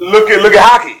 look at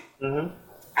hockey. Mm-hmm.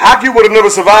 Hockey would have never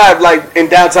survived like in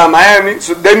downtown Miami.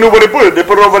 So they knew where they put it. They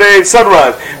put it over there in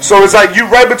Sunrise. So it's like you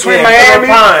right between Miami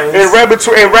and right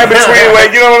between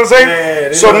like, you know what I'm saying?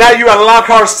 Yeah, so now you at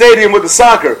Lockhart Stadium with the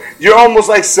soccer. You're almost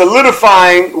like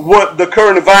solidifying what the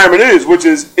current environment is, which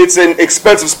is it's an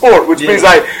expensive sport, which means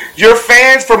like your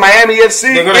fans for Miami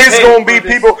FC is going to be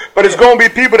people, but it's going to be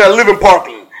people that live in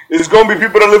Parkland. It's going to be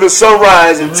people that live in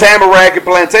Sunrise and Tamarack and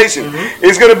Plantation. Mm-hmm.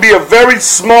 It's going to be a very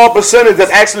small percentage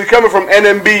that's actually coming from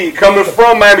NMB, coming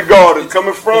from Miami Gardens,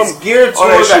 coming from... It's geared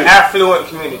towards the affluent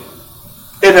community.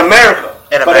 In America.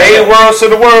 But everywhere else in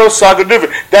the world, soccer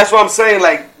different. That's what I'm saying.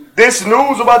 Like, this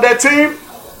news about that team,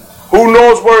 who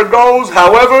knows where it goes.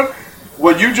 However,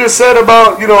 what you just said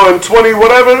about, in 20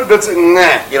 whatever, that's...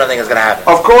 Nah. You don't think it's going to happen?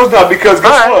 Of course not, because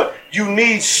guess what? You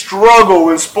need struggle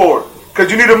in sport. Because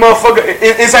you need a motherfucker.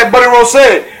 It's like Buddy Rose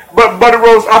said. But Buddy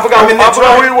Rose, I forgot who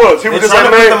he was. He was just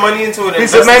like, man. He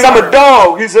said, man, I'm a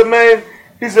dog. He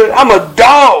said, I'm a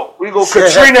dog. We go,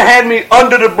 Katrina had me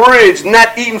under the bridge,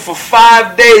 not eating for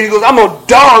 5 days. He goes, I'm a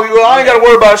dog. He goes, I ain't got to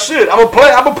worry about shit. I'm a play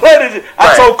this.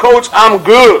 I told Coach, I'm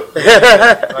good.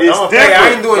 It's different.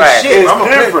 I ain't doing shit. It's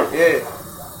different.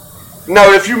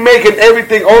 Now, if you making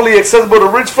everything only accessible to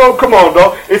rich folk, come on,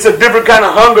 dog. It's a different kind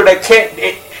of hunger that can't...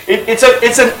 It's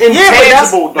an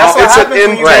intangible, dog. It's an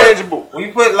intangible. When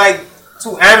you put like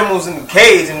two animals in the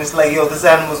cage and it's like, this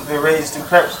animal's been raised through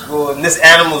prep school and this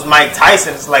animal's Mike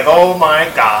Tyson, it's like, oh my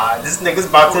God, this nigga's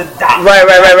about to die. Right.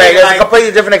 It's like, a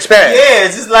completely different experience. Yeah,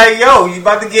 it's just like, you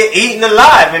about to get eaten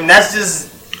alive, and that's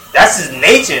just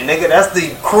nature, nigga. That's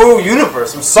the cruel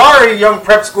universe. I'm sorry, young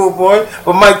prep school boy,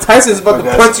 but Mike Tyson's about to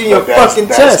punch you in your fucking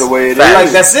chest. That's the way it is. Like,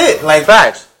 that's it. Like,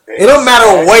 facts. It don't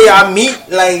matter where I meet.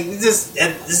 Like this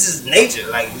is nature.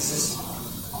 Like this is.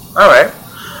 All right.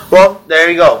 Well, there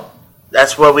you go.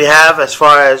 That's what we have as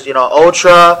far as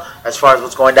Ultra. As far as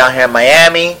what's going down here in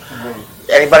Miami.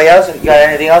 Mm-hmm. Anybody else? You got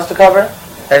anything else to cover?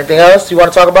 Anything else you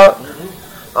want to talk about?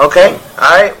 Mm-hmm. Okay.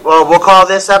 All right. Well, we'll call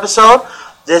this episode.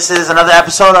 This is another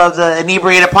episode of the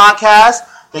Inebribated podcast.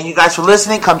 Thank you guys for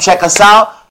listening. Come check us out.